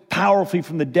rose powerfully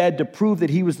from the dead to prove that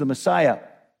he was the Messiah.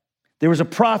 There was a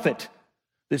prophet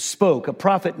that spoke, a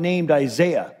prophet named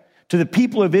Isaiah, to the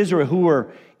people of Israel who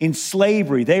were in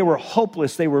slavery. They were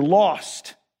hopeless. They were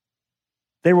lost.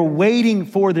 They were waiting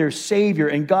for their Savior,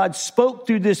 and God spoke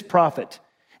through this prophet.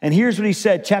 And here's what he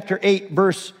said, chapter 8,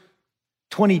 verse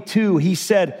 22. He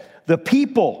said, the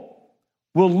people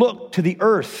will look to the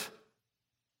earth,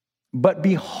 but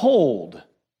behold,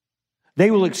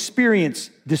 they will experience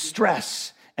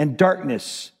distress and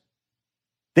darkness.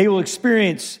 They will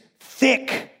experience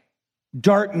thick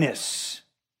darkness.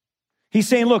 He's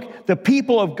saying, look, the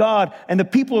people of God and the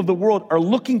people of the world are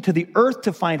looking to the earth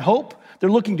to find hope. They're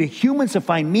looking to humans to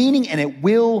find meaning, and it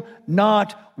will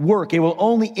not work. It will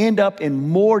only end up in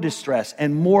more distress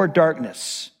and more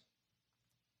darkness.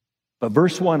 But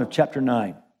verse 1 of chapter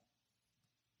 9,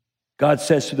 God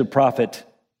says to the prophet,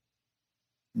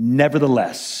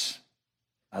 nevertheless,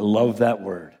 I love that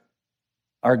word.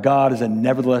 Our God is a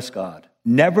nevertheless God.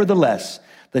 Nevertheless,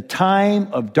 the time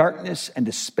of darkness and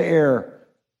despair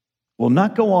will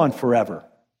not go on forever,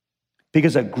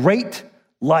 because a great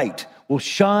light will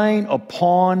shine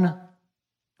upon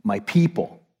my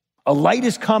people. A light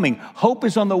is coming. Hope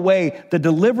is on the way. The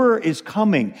deliverer is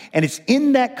coming. And it's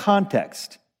in that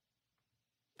context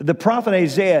that the prophet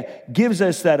Isaiah gives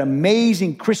us that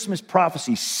amazing Christmas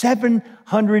prophecy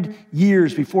 700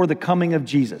 years before the coming of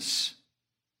Jesus.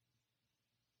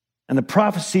 And the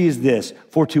prophecy is this: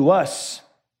 for to us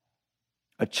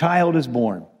a child is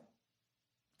born.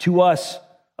 To us,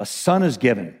 a son is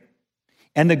given,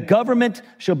 and the government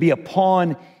shall be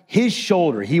upon his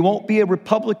shoulder. He won't be a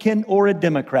Republican or a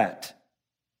Democrat.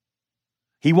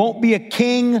 He won't be a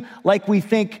king like we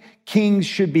think kings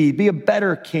should be. Be a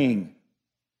better king.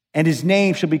 And his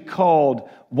name shall be called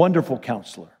Wonderful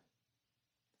Counselor,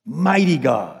 Mighty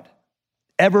God,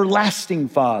 Everlasting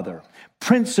Father,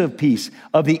 Prince of Peace.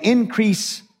 Of the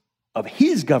increase of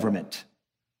his government,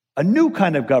 a new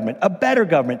kind of government, a better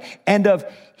government, and of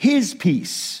his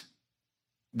peace,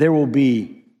 there will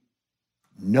be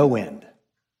no end.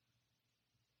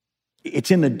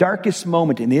 It's in the darkest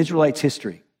moment in the Israelites'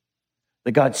 history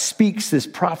that God speaks this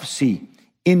prophecy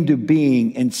into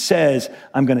being and says,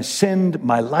 I'm going to send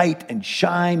my light and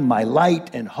shine my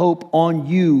light and hope on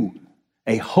you,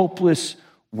 a hopeless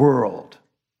world.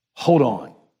 Hold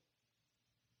on.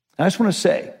 I just want to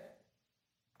say,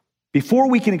 before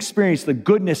we can experience the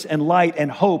goodness and light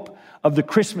and hope of the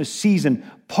Christmas season,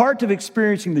 part of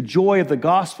experiencing the joy of the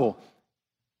gospel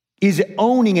is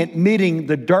owning, admitting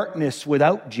the darkness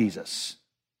without Jesus.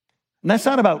 And that's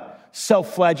not about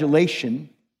self-flagellation,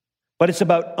 but it's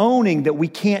about owning that we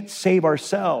can't save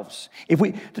ourselves. If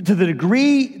we, to the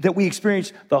degree that we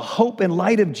experience the hope and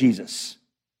light of Jesus,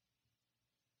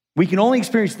 we can only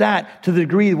experience that to the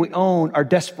degree that we own our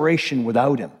desperation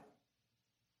without him.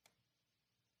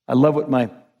 I love what one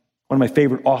of my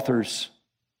favorite authors,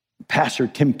 Pastor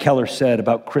Tim Keller, said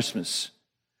about Christmas.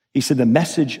 He said, the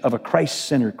message of a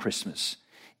Christ-centered Christmas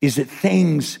is that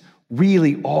things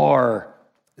really are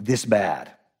this bad.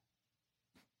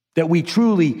 that we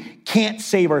truly can't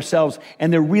save ourselves,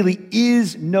 and there really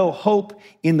is no hope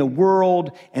in the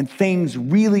world, and things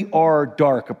really are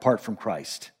dark apart from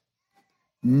Christ.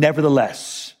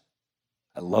 Nevertheless,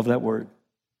 I love that word,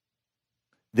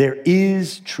 there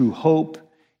is true hope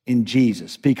in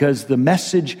Jesus, because the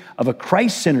message of a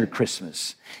Christ-centered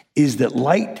Christmas is that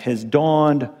light has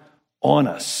dawned on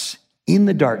us in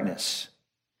the darkness,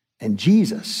 and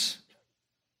Jesus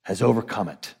has overcome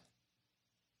it.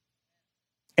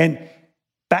 And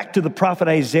back to the prophet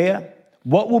Isaiah,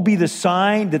 what will be the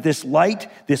sign that this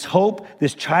light, this hope,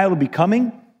 this child will be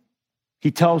coming?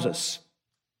 He tells us,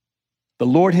 the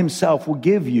Lord himself will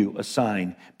give you a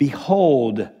sign.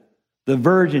 Behold, the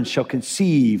virgin shall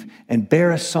conceive and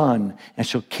bear a son, and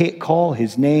shall call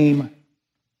his name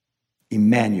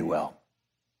Emmanuel,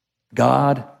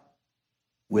 God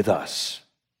with us.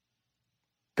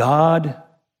 God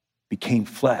became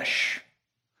flesh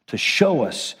to show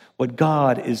us what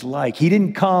God is like. He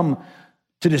didn't come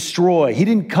to destroy. He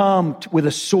didn't come with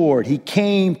a sword. He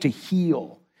came to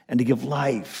heal and to give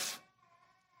life.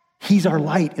 He's our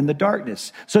light in the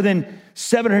darkness. So then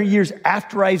 700 years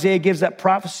after Isaiah gives that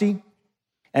prophecy,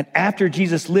 and after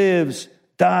Jesus lives,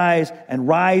 dies, and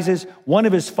rises, one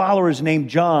of his followers named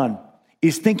John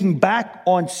is thinking back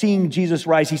on seeing Jesus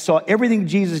rise. He saw everything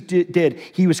Jesus did.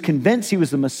 He was convinced he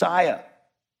was the Messiah.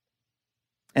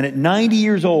 And at 90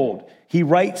 years old, he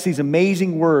writes these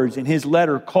amazing words in his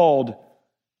letter called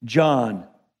John,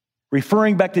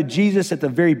 referring back to Jesus at the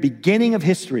very beginning of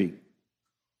history.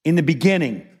 In the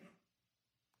beginning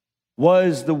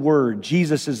was the Word.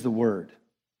 Jesus is the Word.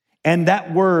 And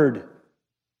that Word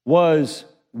was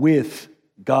with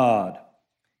God.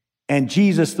 And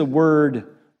Jesus, the Word,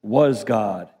 was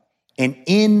God. And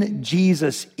in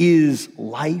Jesus is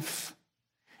life.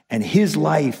 And his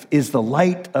life is the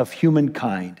light of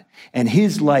humankind. And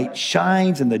his light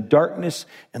shines in the darkness,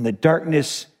 and the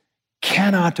darkness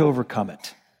cannot overcome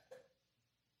it.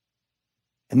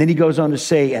 And then he goes on to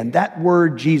say, and that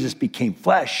Word, Jesus, became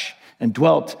flesh and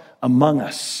dwelt among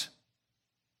us.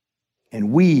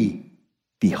 And we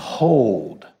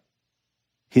behold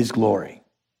his glory.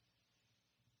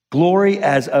 Glory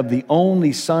as of the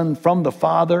only Son from the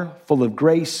Father, full of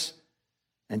grace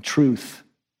and truth.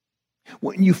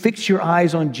 When you fix your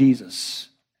eyes on Jesus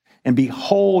and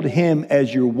behold him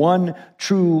as your one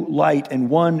true light and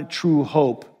one true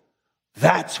hope,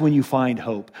 that's when you find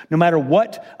hope. No matter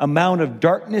what amount of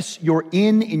darkness you're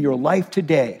in your life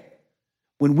today,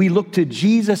 when we look to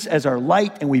Jesus as our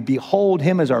light and we behold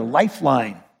him as our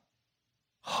lifeline,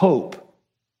 hope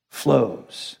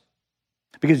flows.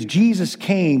 Because Jesus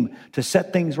came to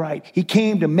set things right. He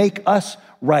came to make us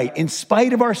right. In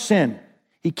spite of our sin,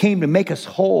 he came to make us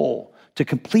whole, to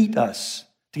complete us,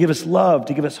 to give us love,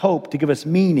 to give us hope, to give us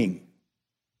meaning.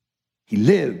 He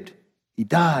lived, he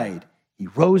died, he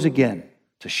rose again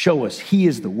to show us he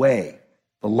is the way,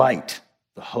 the light,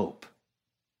 the hope.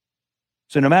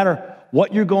 So no matter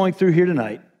what you're going through here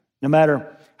tonight, no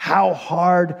matter how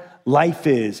hard life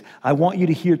is, I want you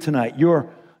to hear tonight, your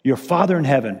Father in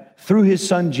heaven, through his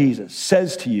Son Jesus,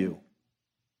 says to you,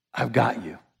 I've got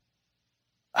you.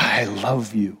 I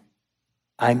love you.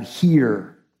 I'm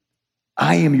here.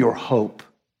 I am your hope.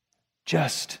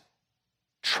 Just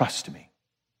trust me.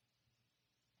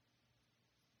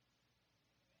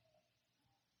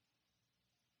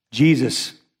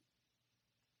 Jesus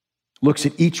looks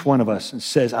at each one of us and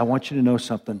says, I want you to know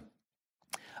something.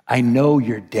 I know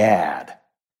your dad.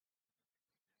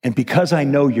 And because I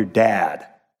know your dad,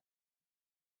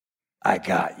 I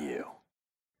got you.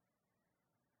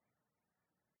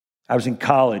 I was in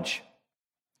college,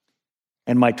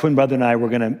 and my twin brother and I were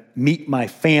going to meet my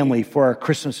family for our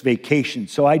Christmas vacation.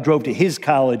 So I drove to his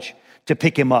college to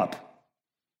pick him up.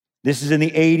 This is in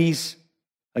the 80s,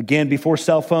 again, before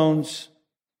cell phones.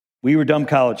 We were dumb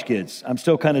college kids. I'm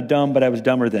still kind of dumb, but I was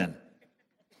dumber then.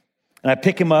 And I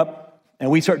pick him up, and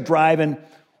we start driving.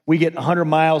 We get 100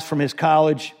 miles from his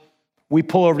college. We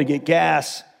pull over to get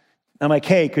gas. I'm like,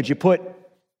 hey, could you put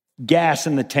gas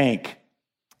in the tank?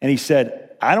 And he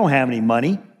said, I don't have any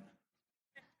money.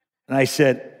 And I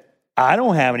said, I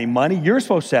don't have any money. You're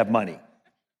supposed to have money.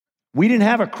 We didn't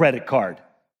have a credit card.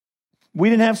 We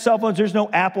didn't have cell phones. There's no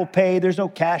Apple Pay. There's no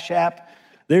Cash App.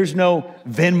 There's no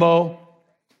Venmo.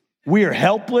 We are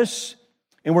helpless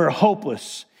and we're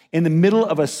hopeless in the middle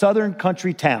of a southern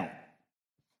country town,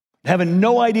 having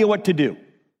no idea what to do.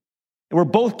 And we're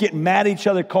both getting mad at each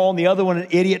other, calling the other one an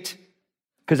idiot,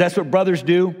 because that's what brothers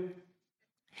do.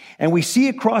 And we see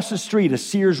across the street a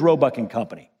Sears Roebuck and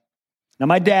Company. Now,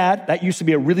 my dad, that used to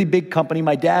be a really big company.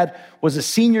 My dad was a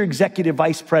senior executive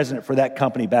vice president for that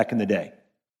company back in the day.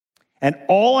 And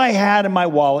all I had in my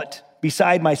wallet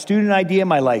beside my student ID and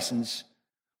my license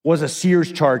was a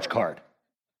Sears charge card.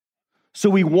 So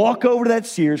we walk over to that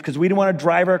Sears because we didn't want to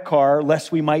drive our car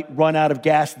lest we might run out of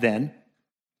gas then.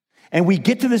 And we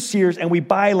get to the Sears and we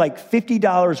buy like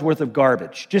 $50 worth of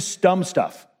garbage, just dumb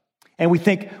stuff. And we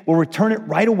think, we'll return it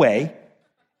right away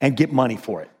and get money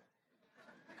for it.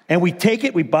 And we take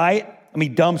it, we buy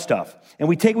it, dumb stuff. And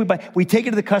we take it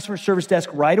to the customer service desk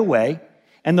right away.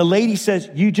 And the lady says,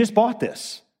 you just bought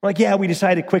this. We're like, yeah, we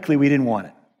decided quickly we didn't want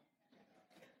it.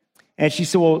 And she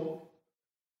said, well,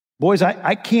 boys,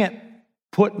 I can't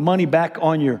put money back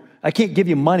on I can't give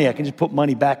you money. I can just put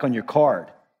money back on your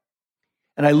card.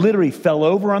 And I literally fell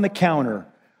over on the counter,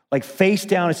 like face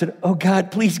down, and said, oh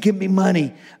God, please give me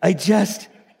money.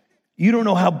 You don't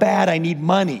know how bad I need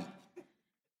money.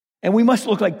 And we must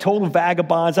look like total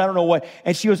vagabonds. I don't know what.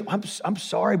 And she goes, I'm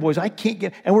sorry, boys, I can't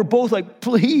get. And we're both like,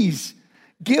 please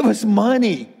give us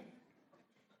money.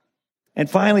 And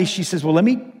finally she says, well, let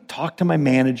me talk to my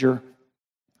manager,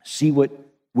 see what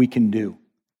we can do.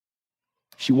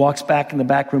 She walks back in the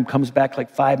back room, comes back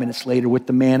like 5 minutes later with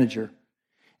the manager.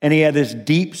 And he had this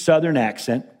deep Southern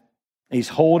accent. He's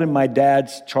holding my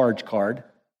dad's charge card.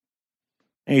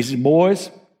 And he says, boys,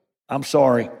 I'm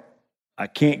sorry. I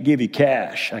can't give you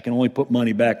cash. I can only put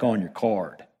money back on your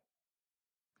card.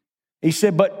 He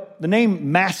said, but the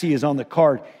name Massey is on the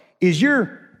card. Is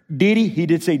your Diddy, he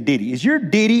did say Diddy, is your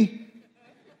Diddy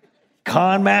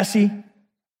Con Massey?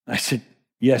 I said,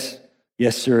 yes,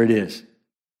 sir, it is.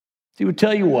 He would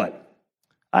tell you what,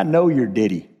 I know your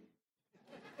Diddy.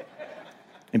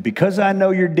 And because I know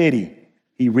your Diddy,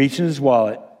 he reached in his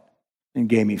wallet and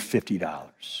gave me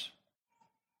 $50.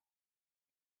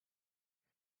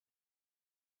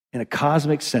 In a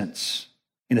cosmic sense,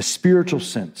 in a spiritual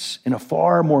sense, in a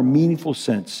far more meaningful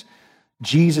sense,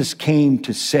 Jesus came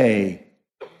to say,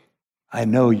 I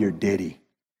know your Diddy.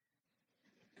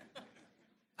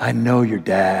 I know your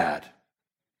dad.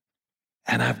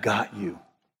 And I've got you.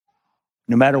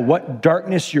 No matter what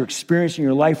darkness you're experiencing in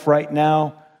your life right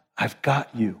now, I've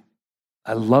got you.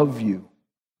 I love you.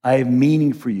 I have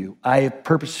meaning for you. I have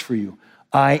purpose for you.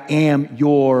 I am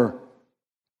your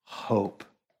hope.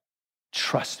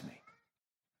 Trust me.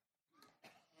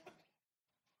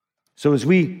 So as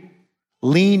we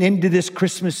lean into this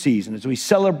Christmas season, as we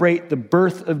celebrate the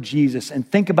birth of Jesus and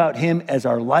think about him as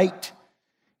our light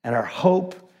and our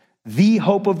hope, the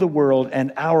hope of the world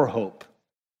and our hope,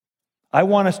 I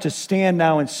want us to stand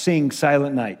now and sing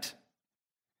Silent Night.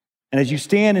 And as you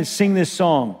stand and sing this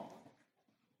song,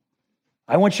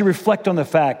 I want you to reflect on the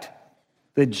fact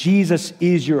that Jesus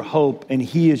is your hope and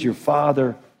he is your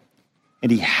Father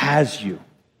and he has you.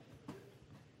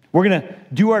 We're going to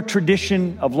do our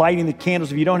tradition of lighting the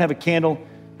candles. If you don't have a candle,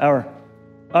 our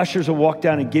ushers will walk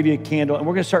down and give you a candle, and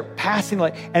we're going to start passing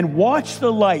light and watch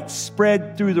the light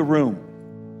spread through the room.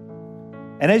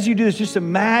 And as you do this, just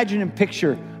imagine and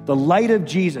picture the light of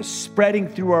Jesus spreading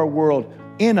through our world,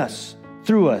 in us,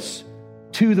 through us,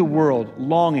 to the world,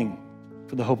 longing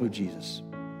for the hope of Jesus.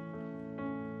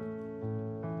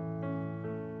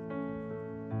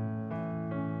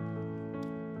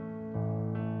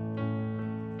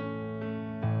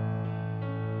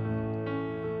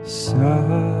 Silent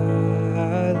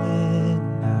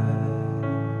night,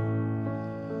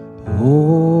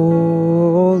 holy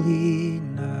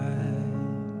night,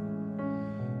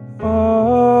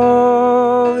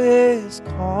 all is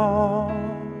calm,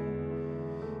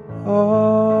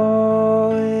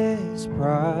 all is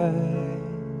bright,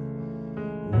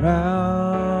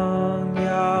 round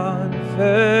yon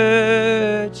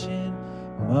virgin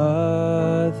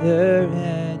mother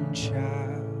and child.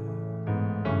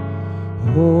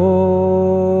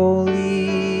 Holy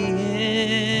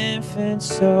infant,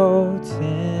 so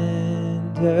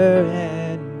tender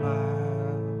and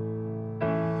mild,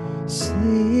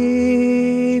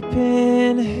 sleep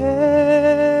in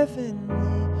heavenly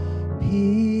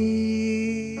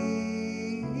peace,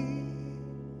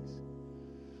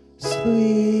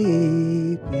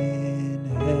 sleep in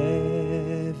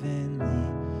heavenly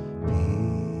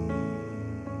peace.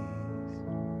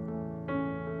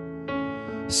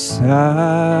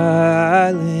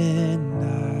 Silent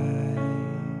night,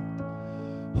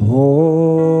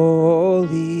 holy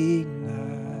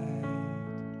night,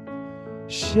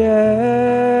 shepherds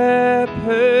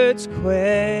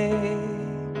quake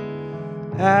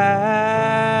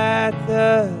at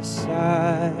the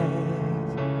sight,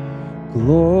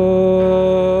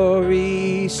 glory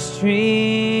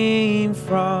stream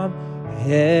from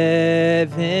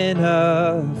heaven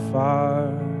afar.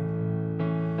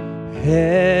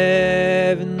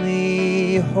 Heavenly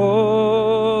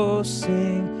hosts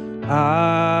sing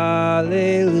hallelujah.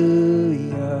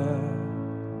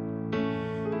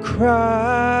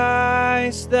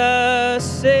 Christ the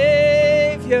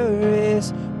Savior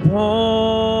is born.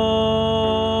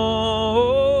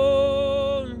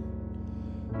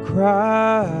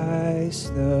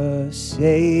 Christ the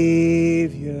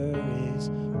Savior is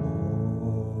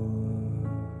born.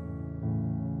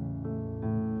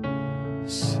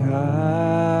 Silent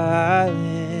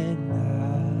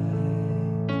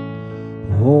night,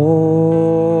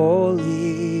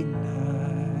 holy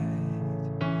night,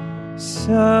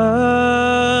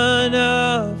 Son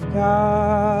of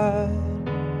God,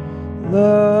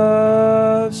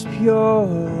 love's pure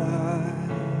light,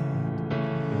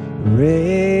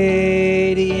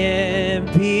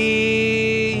 radiant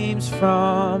beams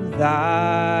from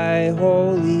thy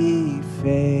holy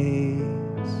face.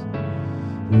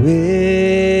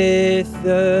 With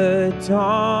the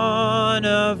dawn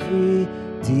of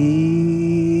redeeming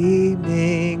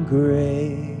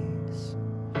grace,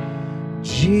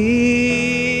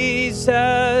 Jesus,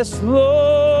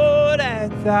 Lord, at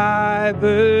thy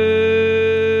birth.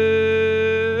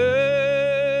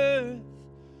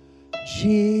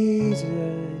 Jesus,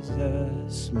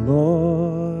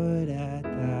 Lord, at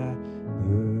thy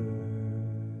birth.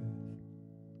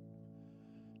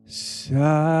 Silent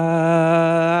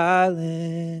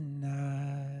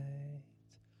night,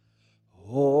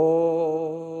 holy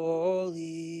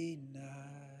night,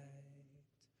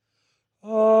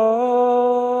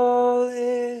 all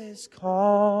is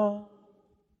calm,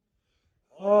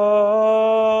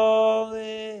 all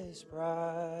is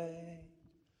bright,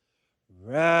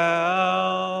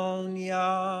 round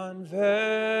yon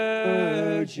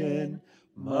virgin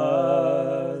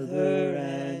mother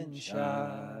and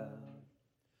child.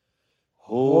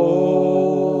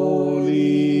 Holy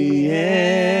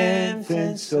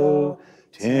infant, so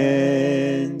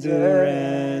tender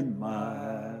and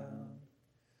mild,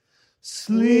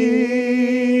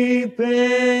 sleep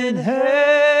in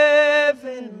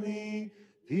heavenly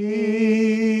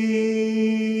peace.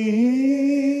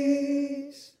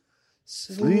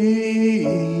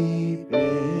 Sleep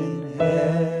in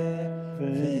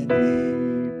heavenly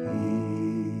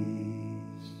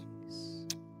peace.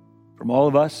 From all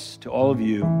of us to all of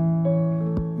you,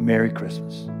 Merry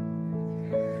Christmas.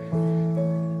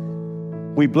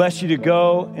 We bless you to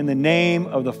go in the name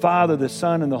of the Father, the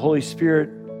Son, and the Holy Spirit,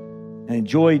 and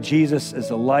enjoy Jesus as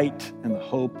the light and the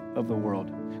hope of the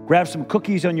world. Grab some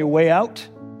cookies on your way out,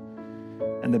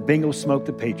 and the Bengals smoke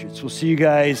the Patriots. We'll see you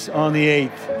guys on the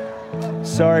 8th.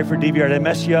 Sorry for DVR. Did I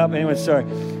mess you up? Anyway, sorry.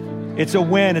 It's a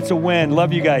win. It's a win.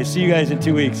 Love you guys. See you guys in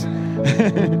 2 weeks.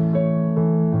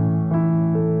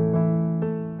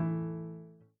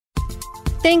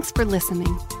 Thanks for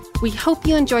listening. We hope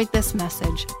you enjoyed this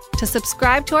message. To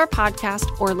subscribe to our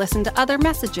podcast or listen to other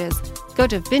messages, go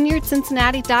to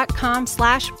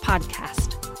vineyardcincinnati.com/podcast.